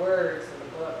lot of the words in the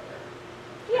book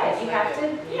are Yeah, you have to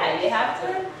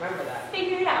remember that.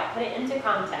 figure it out, put it into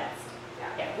context.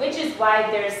 Yeah. Which is why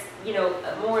there's,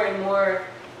 more and more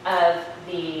of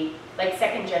the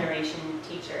second generation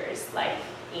teachers like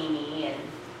Amy and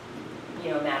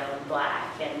Madeline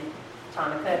Black and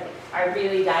Tom Cook are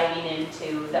really diving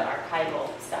into the archival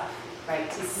stuff, right?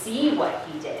 To see what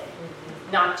he did,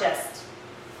 not just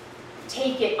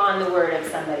take it on the word of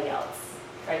somebody else,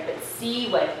 right? But see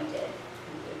what he did.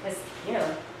 Because,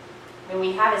 when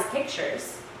we have his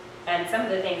pictures, and some of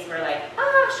the things were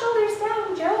shoulders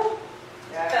down, Joe.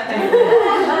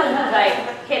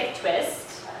 Hip twist.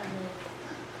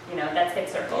 That's hip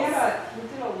circles. Yeah, he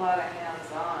did a lot of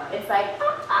hands-on. It's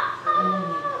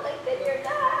then you're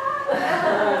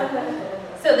done.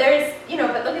 So there's,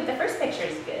 but look at the first picture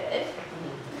is good.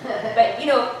 But,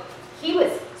 he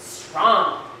was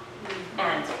strong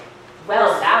and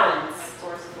well balanced.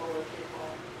 Forceful with people.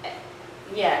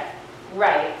 Yeah,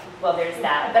 right. Well, there's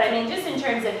that. But I mean, just in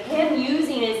terms of him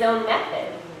using his own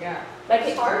method. Yeah.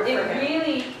 It hard for him.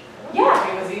 really,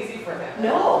 It was easy for him.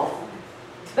 No.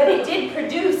 But it did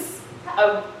produce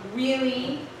a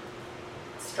really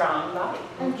strong body.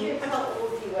 I'm curious how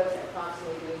old he was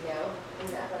approximately now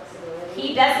in that flexibility.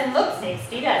 He doesn't look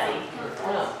 60, does he?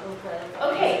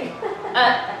 Okay.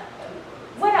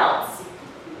 What else?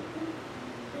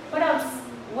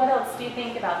 What else do you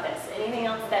think about this? Anything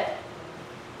else that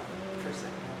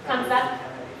comes up?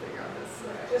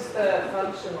 Just the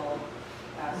functional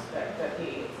aspect that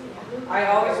I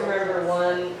always remember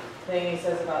one thing he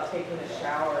says about taking a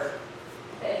shower.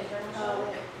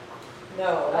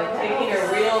 No, like taking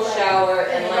a real shower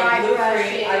and like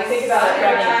looping. I think about it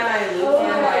every time I loop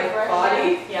my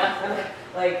body. Yeah.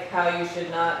 Like how you should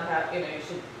not have, you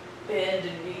should bend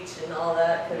and reach and all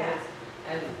that.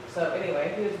 And so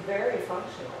anyway, he was very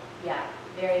functional. Yeah,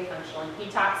 very functional. And he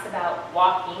talks about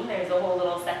walking. There's a whole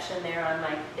little section there on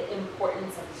like the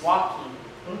importance of walking,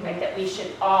 right? That we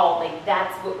should all, like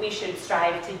that's what we should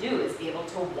strive to do, is be able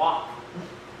to walk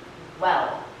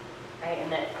well, right?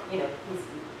 And that, he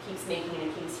keeps making an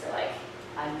excuse for like,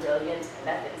 I'm brilliant,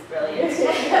 my method's brilliant. Look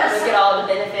at all the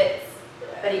benefits.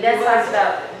 But he does talk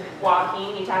about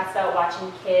walking. He talks about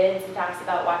watching kids. He talks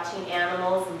about watching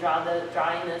animals and drawing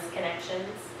those connections.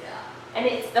 Yeah.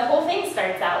 And the whole thing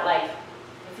starts out like,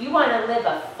 if you want to live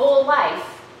a full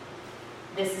life,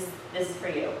 this is for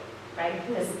you, right?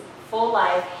 Because full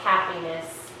life,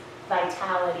 happiness,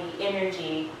 vitality,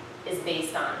 energy is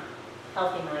based on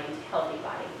healthy mind, healthy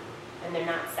body, and they're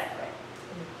not separate.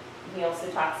 He also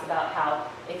talks about how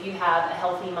if you have a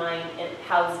healthy mind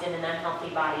housed in an unhealthy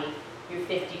body, you're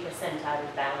 50% out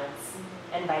of balance,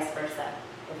 and vice versa.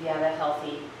 If you have a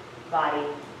healthy body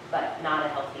but not a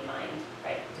healthy mind,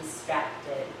 right?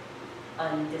 Distracted,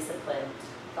 undisciplined,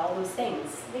 all those things.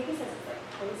 I think he says it's like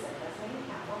poison, doesn't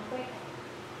he? At one point,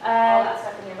 all Uh, that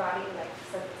stuff in your body, like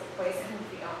says it's a poison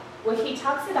if you don't. well, he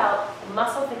talks about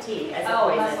muscle fatigue as a Oh,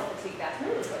 poison. muscle fatigue. That's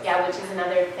what it was. Yeah, which is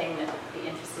another thing that would be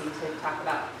interesting to talk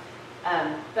about.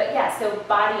 But yeah, so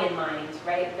body and mind,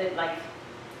 right? That like,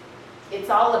 it's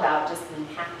all about just being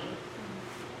happy.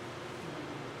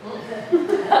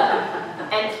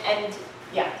 and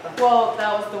yeah. Well,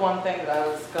 that was the one thing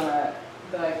that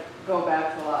I go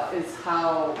back to a lot, is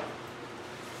how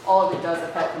all of it does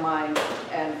affect the mind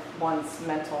and one's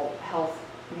mental health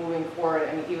moving forward.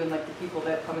 I mean, even like the people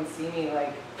that come and see me,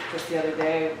 like just the other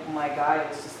day, my guy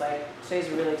was just like, today's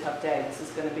a really tough day. This is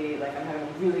going to be like, I'm having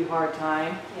a really hard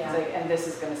time. Yeah. It's like, and this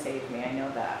is going to save me. I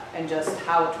know that. And just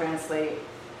how it translates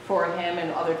for him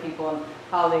and other people, and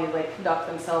how they like conduct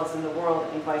themselves in the world,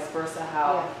 and vice versa,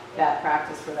 how that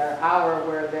practice for that hour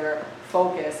where they're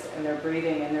focused and they're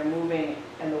breathing and they're moving,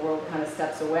 and the world kind of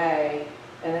steps away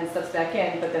and then steps back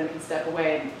in, but then can step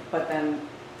away, but then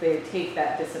they take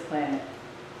that discipline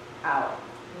out.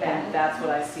 And that's what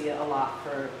I see a lot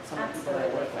for some of the people that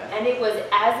I work with. And it was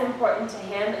as important to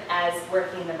him as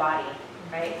working the body,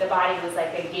 right? The body was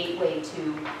like a gateway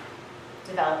to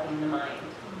developing the mind.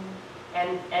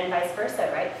 And vice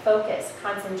versa, right? Focus,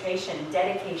 concentration,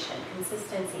 dedication,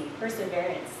 consistency,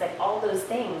 perseverance, like all those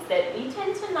things that we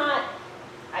tend to not,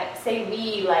 I say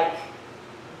we, like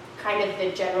kind of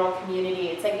the general community,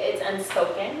 it's like it's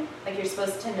unspoken, like you're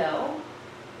supposed to know,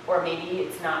 or maybe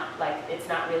it's not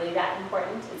really that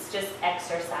important. It's just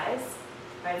exercise,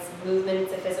 right? It's movement,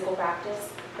 it's a physical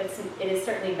practice, but it is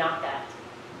certainly not that.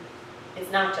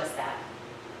 It's not just that,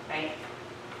 right?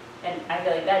 And I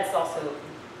feel like that's also,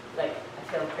 like,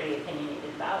 I feel pretty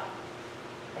opinionated about.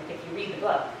 Like, if you read the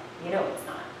book, you know it's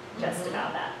not just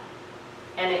about that.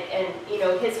 And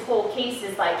his whole case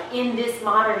is like, in this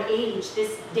modern age,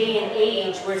 this day and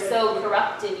age, we're so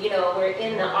corrupted, we're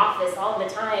in the office all the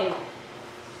time.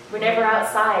 We're never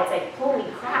outside. It's like, holy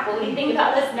crap, what do you think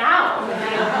about this now?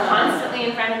 Constantly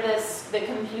in front of the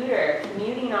computer,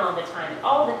 commuting all the time,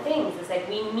 all the things. It's like,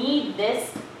 we need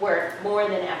this work more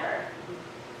than ever.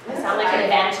 I sound like an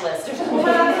evangelist or something.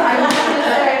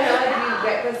 I feel like you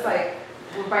get this, like,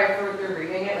 by further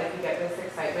reading it, like, you get this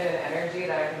excitement and energy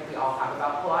that I think we all have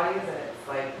about Pilates, and it's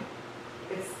like,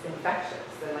 it's infectious.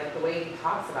 And like, the way he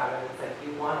talks about it, it's like,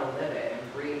 you want to live it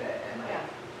and breathe it and like,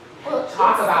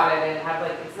 talk about it and have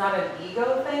like, it's not an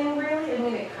ego thing really. I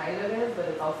mean, it kind of is, but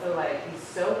it's also like, he's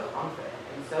so confident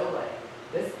and so like,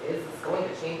 this is going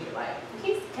to change your life.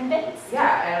 He's convinced.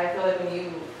 Yeah, and I feel like when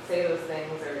you say those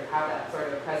things or have that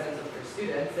sort of presence with your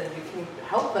students and you can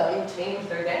help them change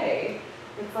their day,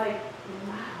 it's like,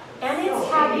 wow. And it's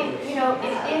having,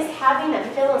 it is having a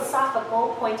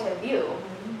philosophical point of view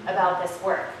about this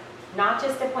work. Not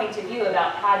just a point of view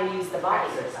about how to use the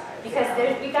body. Exercise,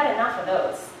 Because we've got enough of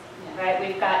those, right?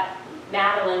 We've got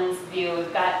Madeline's view,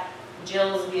 we've got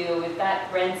Jill's view, we've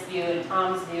got Brent's view and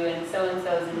Tom's view and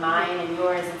so-and-so's and mine and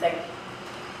yours. It's like,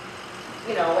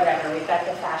 whatever. We've got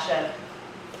the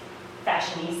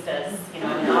fashionistas,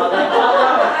 and all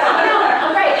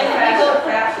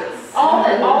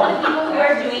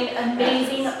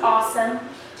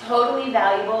equally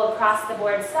valuable across the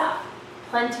board stuff.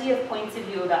 Plenty of points of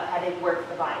view about how to work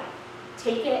the body.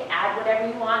 Take it, add whatever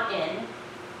you want in,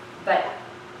 but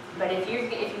if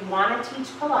you want to teach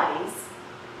Pilates,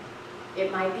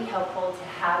 it might be helpful to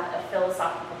have a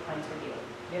philosophical point of view.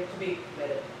 You have to be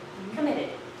committed, Committed.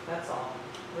 that's all,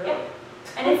 really.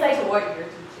 Yeah. And it's like, To what you're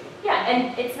teaching. yeah,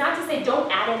 and it's not to say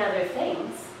don't add in other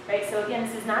things, right? So again,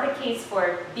 this is not a case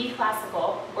for be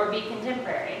classical or be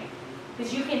contemporary.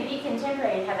 Because you can be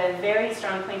contemporary and have a very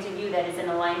strong point of view that is in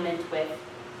alignment with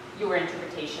your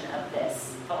interpretation of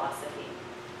this philosophy.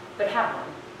 But have one,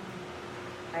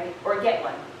 right? Or get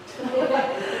one.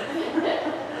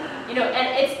 You know,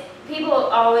 and it's, people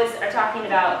always are talking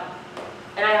about,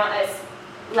 and I don't, it's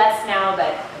less now,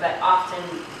 but often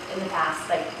in the past,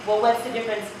 like, well, what's the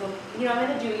difference? Well, you know, I'm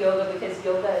going to do yoga because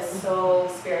yoga is so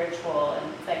spiritual,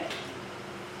 and it's like,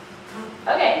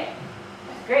 okay,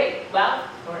 great. Well,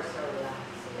 Or so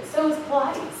relaxed. so is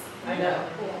Pilates. I know.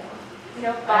 You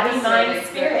know, body, mind,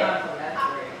 spirit.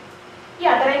 Complimentary.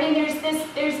 Yeah, but I mean,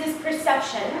 there's this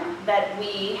perception that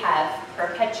we have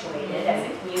perpetuated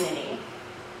as a community,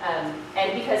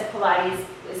 and because Pilates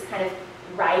is kind of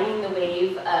riding the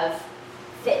wave of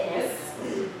fitness,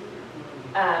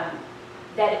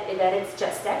 that it's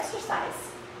just exercise,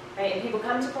 right? And people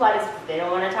come to Pilates because they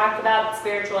don't want to talk about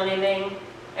spiritual anything,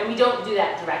 and we don't do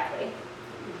that directly,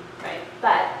 right?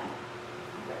 But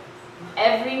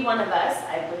every one of us,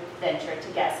 I would venture to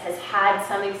guess, has had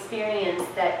some experience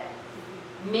that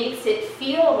makes it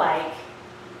feel like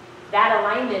that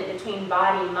alignment between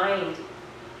body and mind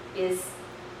is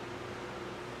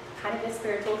kind of a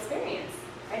spiritual experience,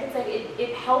 right? It's like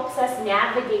it helps us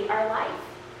navigate our life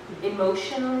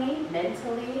emotionally,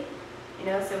 mentally, you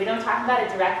know, so we don't talk about it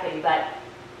directly, but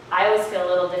I always feel a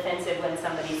little defensive when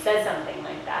somebody says something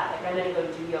like that, like I'm going to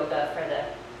go do yoga for the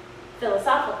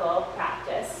philosophical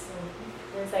practice.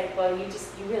 And it's like, well, you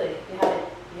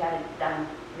haven't done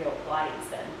real Pilates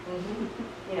then,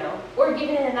 you know, or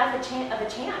given it enough of a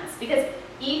chance. Because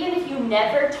even if you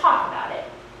never talk about it,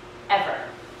 ever,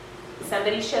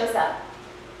 somebody shows up,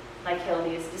 like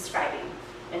Hildy is describing,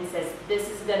 and says, this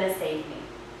is going to save me.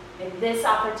 And this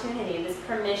opportunity, this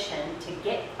permission to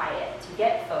get quiet, to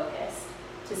get focused,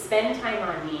 to spend time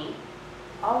on me,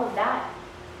 all of that,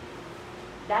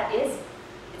 it's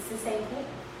the same thing,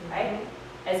 right?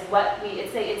 As what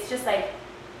it's just like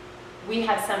we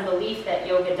have some belief that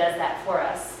yoga does that for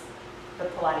us,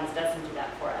 but Pilates doesn't do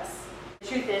that for us. The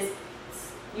truth is,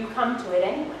 you come to it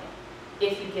anyway,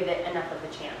 if you give it enough of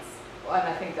a chance. Well, and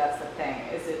I think that's the thing,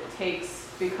 is it takes,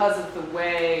 because of the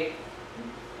way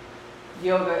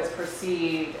yoga is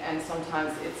perceived and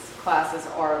sometimes its classes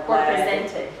are Or led,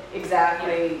 presented.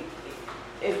 exactly,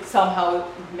 it somehow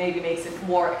maybe makes it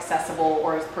more accessible,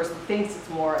 or a person thinks it's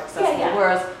more accessible, Yeah.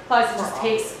 whereas Pilates just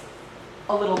takes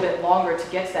a little bit longer to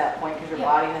get to that point because your Yeah.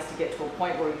 body has to get to a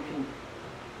point where you can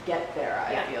get there,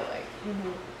 I Yeah. feel like.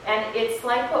 And it's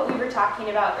like what we were talking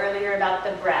about earlier about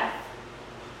the breath,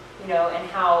 you know, and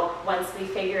how once we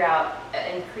figure out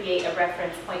and create a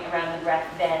reference point around the breath,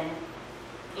 then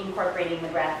incorporating the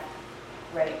breath,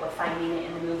 right, or finding it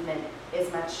in the movement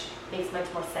makes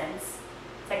much more sense.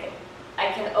 It's like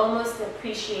I can almost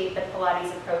appreciate the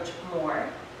Pilates approach more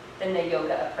than the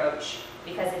yoga approach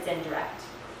because it's indirect.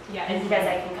 Yeah. And because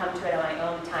I can come to it on my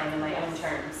own time and my own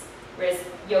terms. Whereas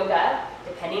yoga,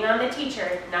 depending on the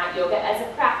teacher, not yoga as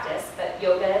a practice, but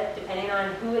yoga depending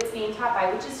on who it's being taught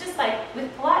by, which is just like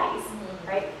with Pilates,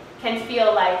 right? Can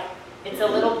feel like it's a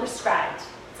little prescribed.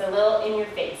 It's a little in your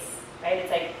face, right?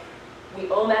 It's like we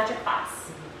om after class.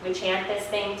 We chant this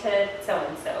thing to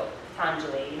so-and-so,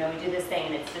 Patanjali, you know, we do this thing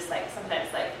and it's just like,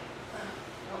 sometimes like,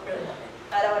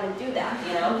 I don't want to do that,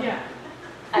 you know? Yeah.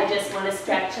 I just want to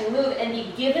stretch and move and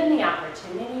be given the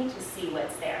opportunity to see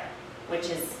what's there, which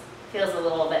feels a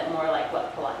little bit more like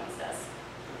what Pilates does.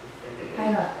 I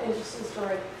have an interesting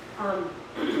story.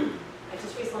 I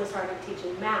just recently started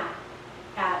teaching math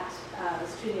at the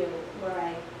studio where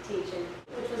I teach,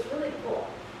 which was really cool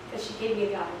because she gave me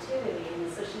the opportunity.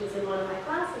 And so she was in one of my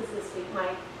classes this week,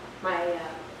 my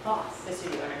boss. The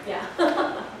studio owner.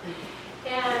 Yeah.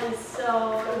 And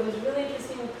so it was really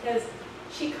interesting because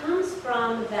she comes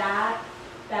from that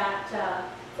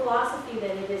philosophy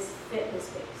that it is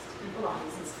fitness-based.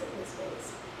 Pilates is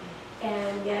fitness-based.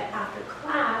 And yet after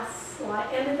class, well,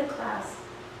 I ended the class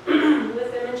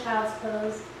with them in child's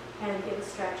pose and give a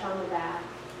stretch on the back.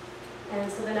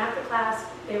 And so then after class,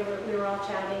 we were all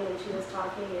chatting and she was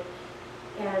talking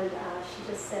and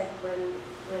she just said,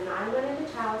 when I went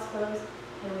into child's pose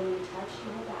and when you touched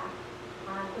my back,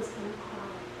 I was going to cry.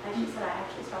 And she said, I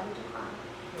actually started to cry.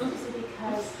 She said,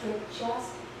 because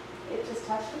it just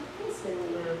touched a place in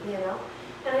me, you know?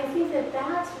 And I think that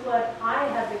that's what I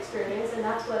have experienced, and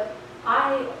that's what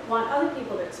I want other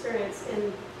people to experience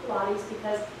in Pilates,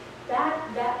 because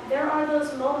that there are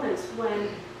those moments when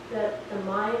the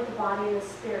mind, the body, and the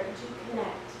spirit do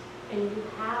connect, and you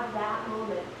have that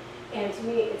moment. And to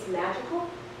me, it's magical,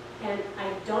 and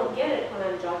I don't get it when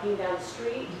I'm jogging down the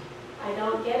street. I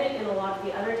don't get it in a lot of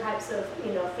the other types of,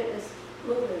 fitness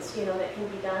movements, that can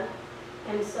be done.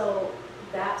 And so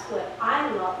that's what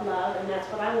I love, and that's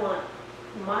what I want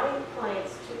my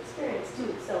clients to experience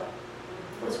too. So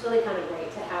it was really kind of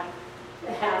great to have.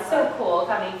 It's so cool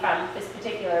coming from this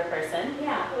particular person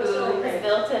Yeah, it who was really has great.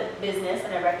 built a business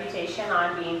and a reputation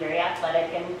on being very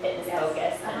athletic and fitness Yes.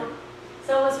 focused. And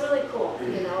So it was really cool,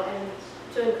 and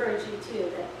to encourage you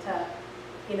too, that,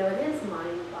 it is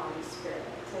mind, body, spirit.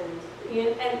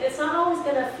 And it's not always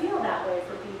going to feel that way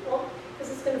for people,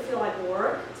 because it's going to feel like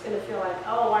work. It's going to feel like,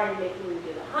 oh, why are you making me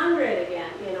do the 100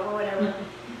 again, or whatever.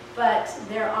 But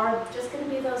there are just going to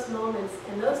be those moments,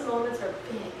 and those moments are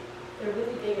big. They're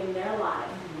really big in their life.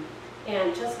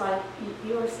 And just like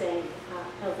you were saying,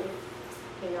 Hildy,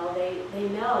 they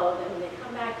know that when they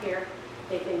come back here,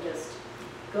 they can just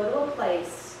go to a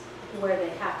place where they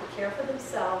have to care for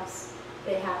themselves.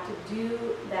 They have to do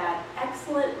that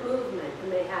excellent movement,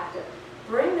 and they have to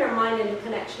bring their mind into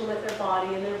connection with their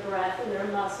body and their breath and their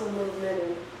muscle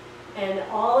movement, and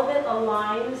all of it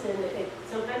aligns, and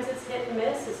sometimes it's hit and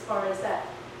miss as far as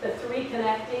the three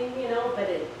connecting, but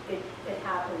it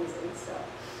happens. And so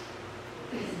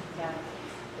yeah.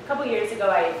 A couple years ago,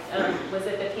 I was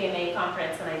at the PMA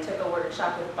conference, and I took a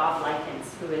workshop with Bob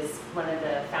Likens, who is one of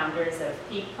the founders of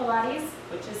Peak Pilates,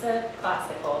 which is a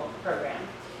classical program.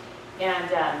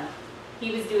 And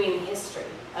he was doing history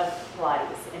of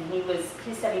Pilates, and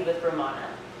he studied with Romana,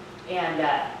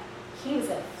 and he was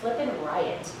a flippin'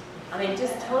 riot. I mean,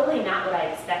 just totally not what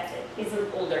I expected. He's an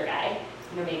older guy,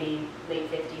 maybe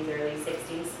late 50s, early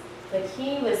 60s, but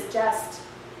he was just,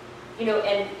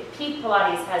 and Peak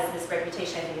Pilates has this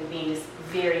reputation, I think, of being this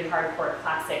very hardcore,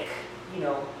 classic,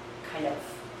 kind of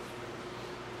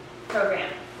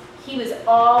program. He was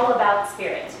all about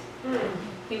spirit.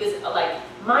 He was like,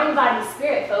 mind, body,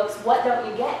 spirit, folks, what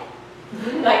don't you get?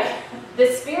 Like, the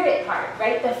spirit part,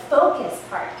 right? The focus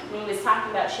part. And he was talking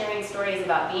about sharing stories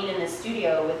about being in the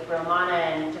studio with Romana,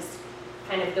 and just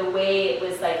kind of the way it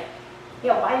was like,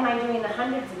 why am I doing the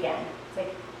hundreds again? It's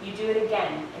like, you do it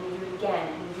again, and you do it again,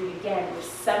 and you do it again. There's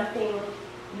something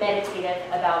meditative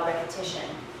about repetition,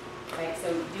 right?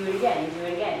 So do it again, you do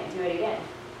it again, you do it again.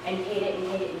 And you hate it, and you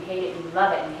hate it, and you hate it, and you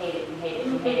love it, and you hate it, and you hate it,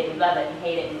 and you hate it, and you love it, and you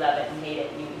hate it, and you love it, and you hate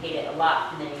it, and you hate it a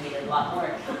lot, and then you hate it a lot more.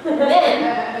 And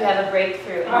then you have a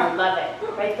breakthrough, and you love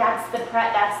it, right? That's the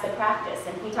practice,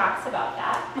 and he talks about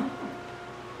that.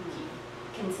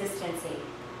 Consistency,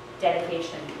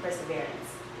 dedication, perseverance.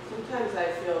 Sometimes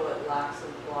I feel what lacks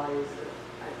in Pilates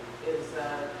is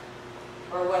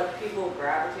or what people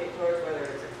gravitate towards, whether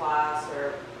it's a class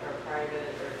or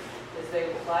private, is they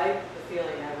like the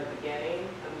feeling of a beginning,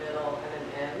 a middle, and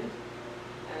an end.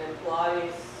 And in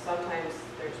Pilates, sometimes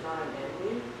there's not an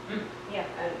ending. Yeah.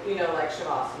 And like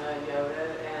Shavasana and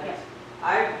yoga, and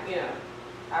I,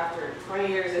 after 20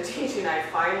 years of teaching, I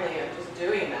finally am just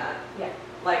doing that. Yeah.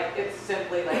 Like, it's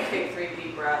simply like take 3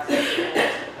 deep breaths,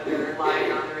 and whether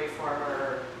lying on the reformer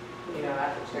or,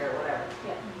 at the chair, whatever.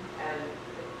 Yeah. And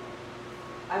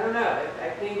I don't know, I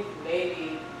think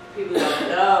maybe people don't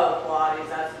know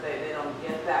Pilates, they don't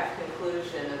get that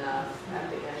conclusion enough at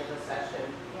the end of the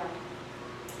session. Yeah.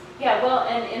 Yeah, well,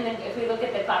 and if we look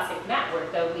at the classic mat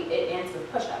work, though, it ends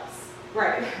with push-ups.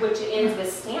 Right. Which ends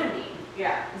with standing.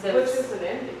 Yeah, So which is an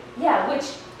ending. Yeah, which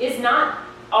is not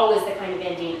always the kind of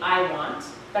ending I want,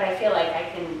 but I feel like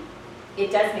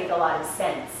it does make a lot of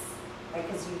sense, right?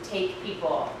 Because you take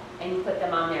people and you put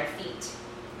them on their feet.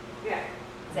 Yeah.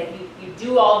 It's like you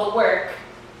do all the work,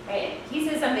 right? And he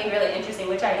says something really interesting,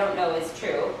 which I don't know is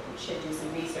true. We should do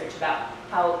some research about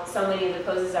how so many of the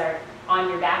poses are on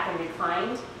your back and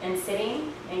reclined and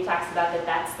sitting. And he talks about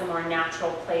that's the more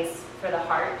natural place for the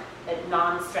heart, a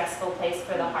non-stressful place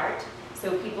for the heart.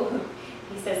 So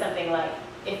he says something like,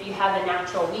 if you have a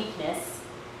natural weakness,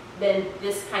 then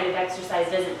this kind of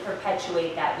exercise doesn't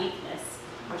perpetuate that weakness,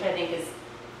 which I think is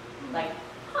like,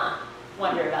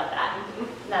 wonder about that.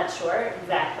 Not sure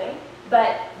exactly.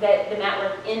 But that the mat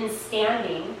work in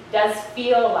standing does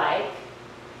feel like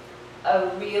a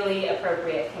really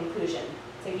appropriate conclusion.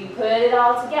 So you put it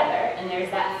all together, and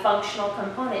there's that functional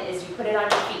component is you put it on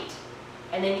your feet,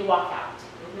 and then you walk out.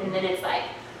 And then it's like,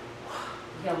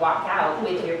 you can walk out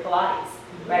with your Pilates,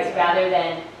 right? Rather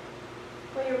than,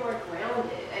 Well, you're more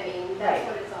grounded. I mean, that's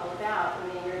what it's all about. I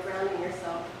mean, you're grounding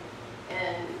yourself,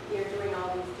 and you're doing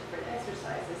all these different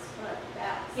exercises front,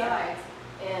 back,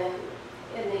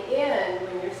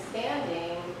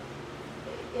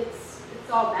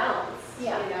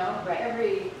 know, Right.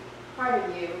 every part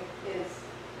of you is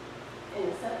in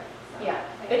the center. So, Yeah,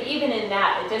 but even in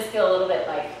that, it does feel a little bit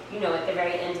like, at the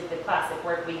very end of the classic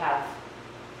work, we have,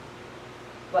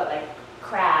 like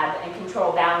crab and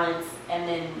control balance, and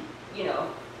then, I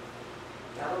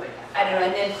don't know,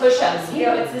 and then push-ups,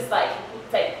 it's just like,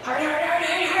 hard,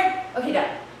 okay,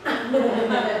 done.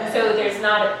 So there's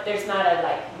not a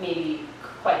like, maybe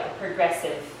quite the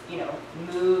progressive,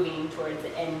 moving towards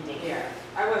ending. Yeah,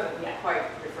 I wasn't Yeah. quite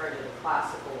referring to the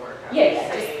classical work. I Yeah, was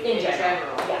yeah, just saying in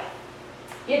general, yeah.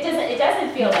 It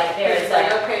doesn't feel like there's It's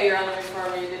like, okay, you're on the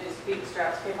reformer, you did these peak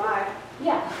straps, okay, bye.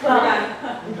 yeah, We're well,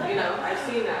 done. I've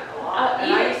seen that a lot,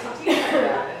 and I even- used to teach like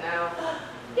that, and now,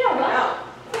 yeah, well,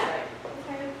 no. yeah.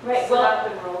 Like, right, sit well, up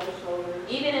and roll the shoulders.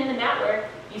 even in the mat work,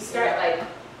 you start like,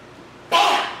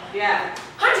 bam, Yeah,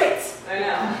 hundreds. I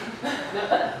know.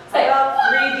 It's like, About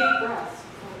 3 deep breaths.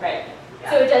 right.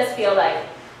 So it does feel like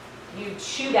you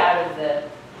shoot out of the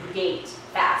gate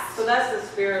fast. So that's the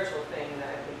spiritual thing that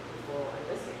I think people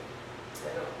are missing.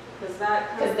 Because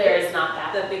that Because there is not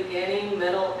that the beginning,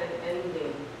 middle, and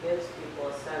ending gives people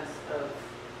a sense of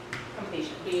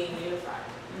completion. being unified.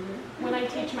 When I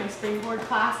teach my springboard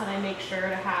class and I make sure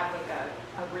to have like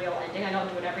a real ending, I don't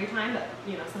do it every time, but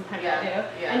sometimes I do.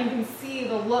 Yeah. And you can see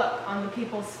the look on the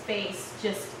people's face,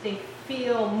 just they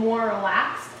feel more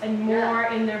relaxed and more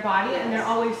in their body, and they're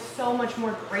always so much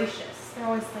more gracious. They're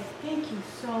always like, thank you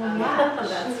so much.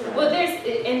 Well, there's,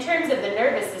 in terms of the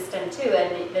nervous system too,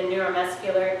 and the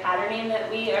neuromuscular patterning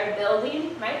that we are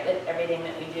building, right, with everything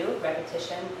that we do,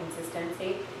 repetition,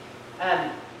 consistency,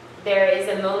 there is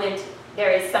a moment,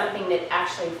 there is something that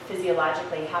actually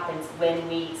physiologically happens when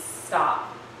we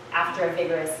stop after a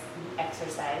vigorous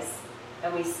exercise,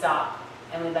 and we stop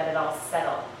and we let it all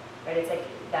settle, right? It's like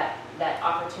that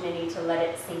opportunity to let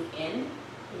it sink in,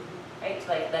 right? To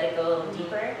like let it go a little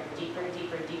deeper,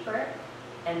 deeper,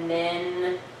 and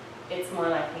then it's more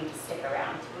likely to stick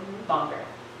around longer.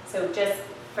 So just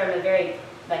from a very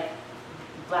like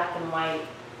black and white,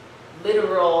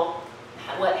 literal,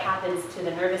 what happens to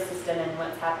the nervous system and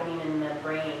what's happening in the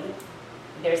brain,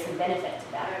 there's some benefit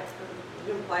to that.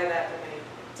 You can apply that to me.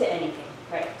 To anything,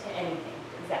 right? To anything,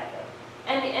 exactly.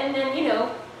 And then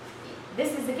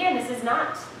this is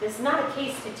not a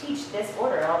case to teach this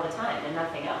order all the time and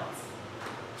nothing else.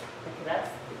 Because that's,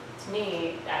 to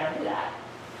me, I don't do that.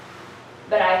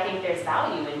 But I think there's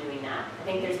value in doing that. I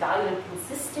think there's value in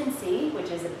consistency, which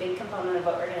is a big component of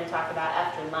what we're going to talk about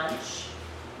after lunch,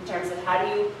 in terms of how do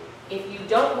you, if you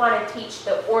don't want to teach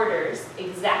the orders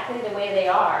exactly the way they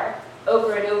are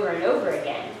over and over and over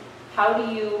again, how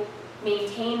do you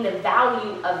maintain the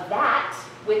value of that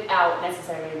without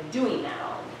necessarily doing that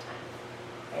all the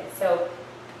time? Right? So,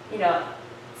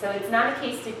 so it's not a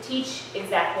case to teach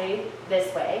exactly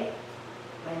this way,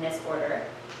 in this order,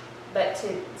 but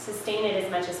to sustain it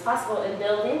as much as possible and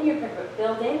build in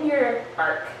your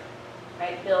arc,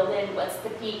 right? Build in what's the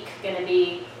peak going to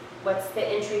be, what's the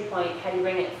entry point, how do you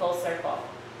bring it full circle?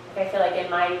 Like I feel like in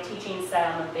my teaching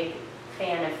style, I'm a big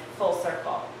fan of full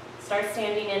circle. Start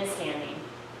standing, end standing.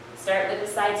 Start with a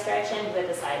side stretch, end with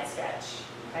a side stretch,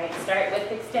 right? Start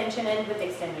with extension, end with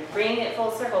extension. Bring it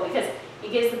full circle because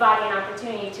it gives the body an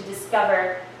opportunity to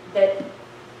discover that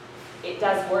it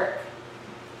does work.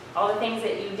 All the things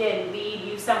that you did lead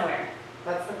you somewhere.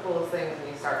 That's the coolest thing is when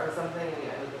you start with something and you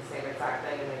end with the same exact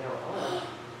thing and they go, oh,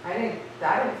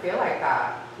 that didn't feel like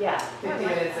that Yeah. 50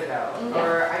 minutes ago. Yeah.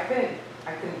 Or I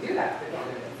couldn't do that 50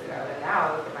 minutes ago. And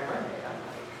now look at my run rate. I'm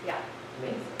like, Yeah.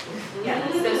 amazing. Yeah.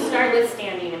 So start with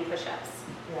standing and push-ups.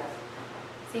 Yeah.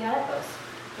 See how that goes.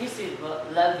 Your student will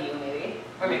love you, maybe,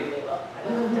 or maybe they will. I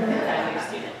don't know. Depends on your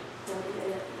student.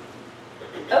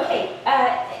 Okay.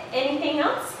 Anything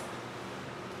else?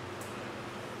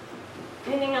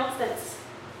 Anything else that's,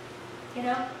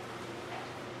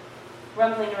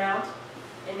 rumbling around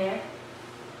in there?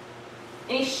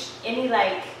 Any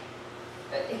like,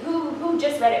 who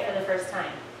just read it for the first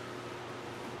time?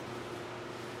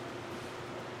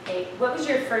 Okay. What was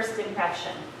your first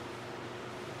impression?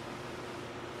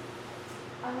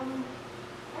 I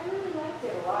really liked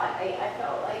it a lot. I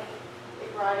felt like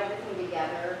it brought everything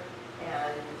together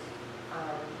and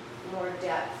more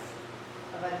depth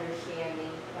of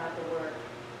understanding about the work.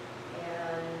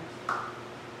 And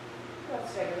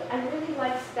I really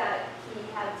liked that he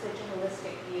had such a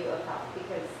holistic view of health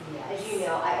because, as you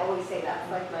know, I always say that's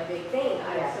like my big thing.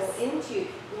 I'm so into,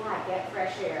 get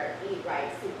fresh air, eat right,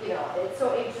 so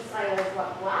it just, I was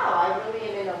like, wow, I really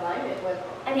am in alignment with.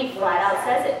 And he flat out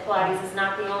says it, Pilates is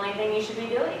not the only thing you should be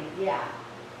doing. Yeah.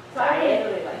 So I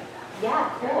really like that. Yeah,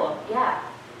 cool, yeah.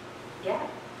 Yeah,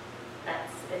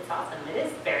 it's awesome. It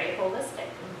is very holistic,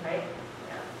 right?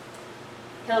 Yeah.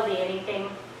 Hildy, anything?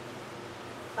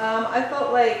 I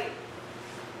felt like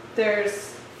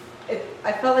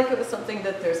I felt like it was something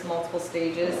that there's multiple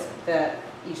stages that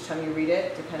each time you read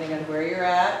it, depending on where you're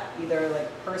at, either like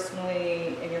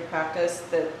personally in your practice,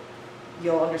 that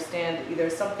you'll understand either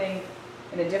something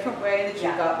in a different way that you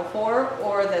Yeah. got before,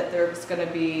 or that there's going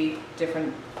to be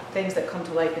different things that come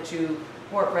to light that you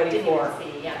weren't ready Didn't for.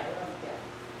 even see, yeah.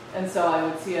 And so I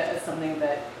would see it as something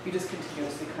that you just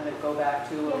continuously kind of go back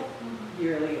to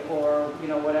yearly, or, you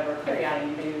know, whatever kind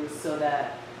of thing you do, so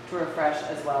that to refresh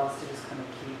as well as to just kind of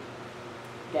keep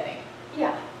getting.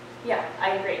 Yeah, yeah,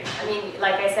 I agree. I mean,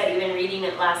 like I said, even reading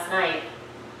it last night,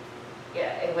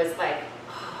 yeah, it was like,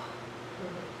 oh,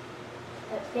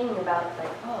 that thing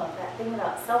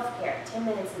about self-care, 10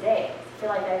 minutes a day. I feel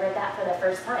like I read that for the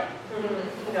first time,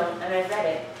 you know, and I've read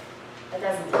it a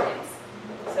dozen times.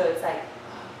 So it's like,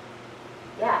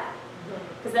 yeah,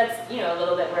 because that's, you know, a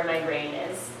little bit where my brain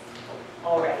is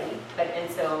already. And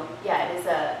so, yeah,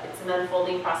 it's an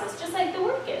unfolding process, just like the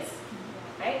work is,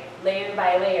 right? Layer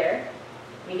by layer,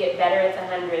 we get better at the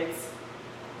hundreds,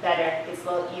 better, gets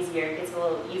a little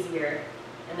easier,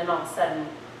 and then all of a sudden,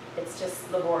 it's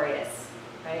just laborious,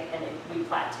 right? And we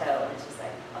plateau, and it's just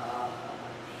like, oh,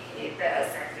 I hate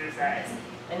this exercise.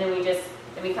 And then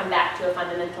we come back to a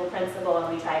fundamental principle,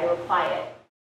 and we try to apply it.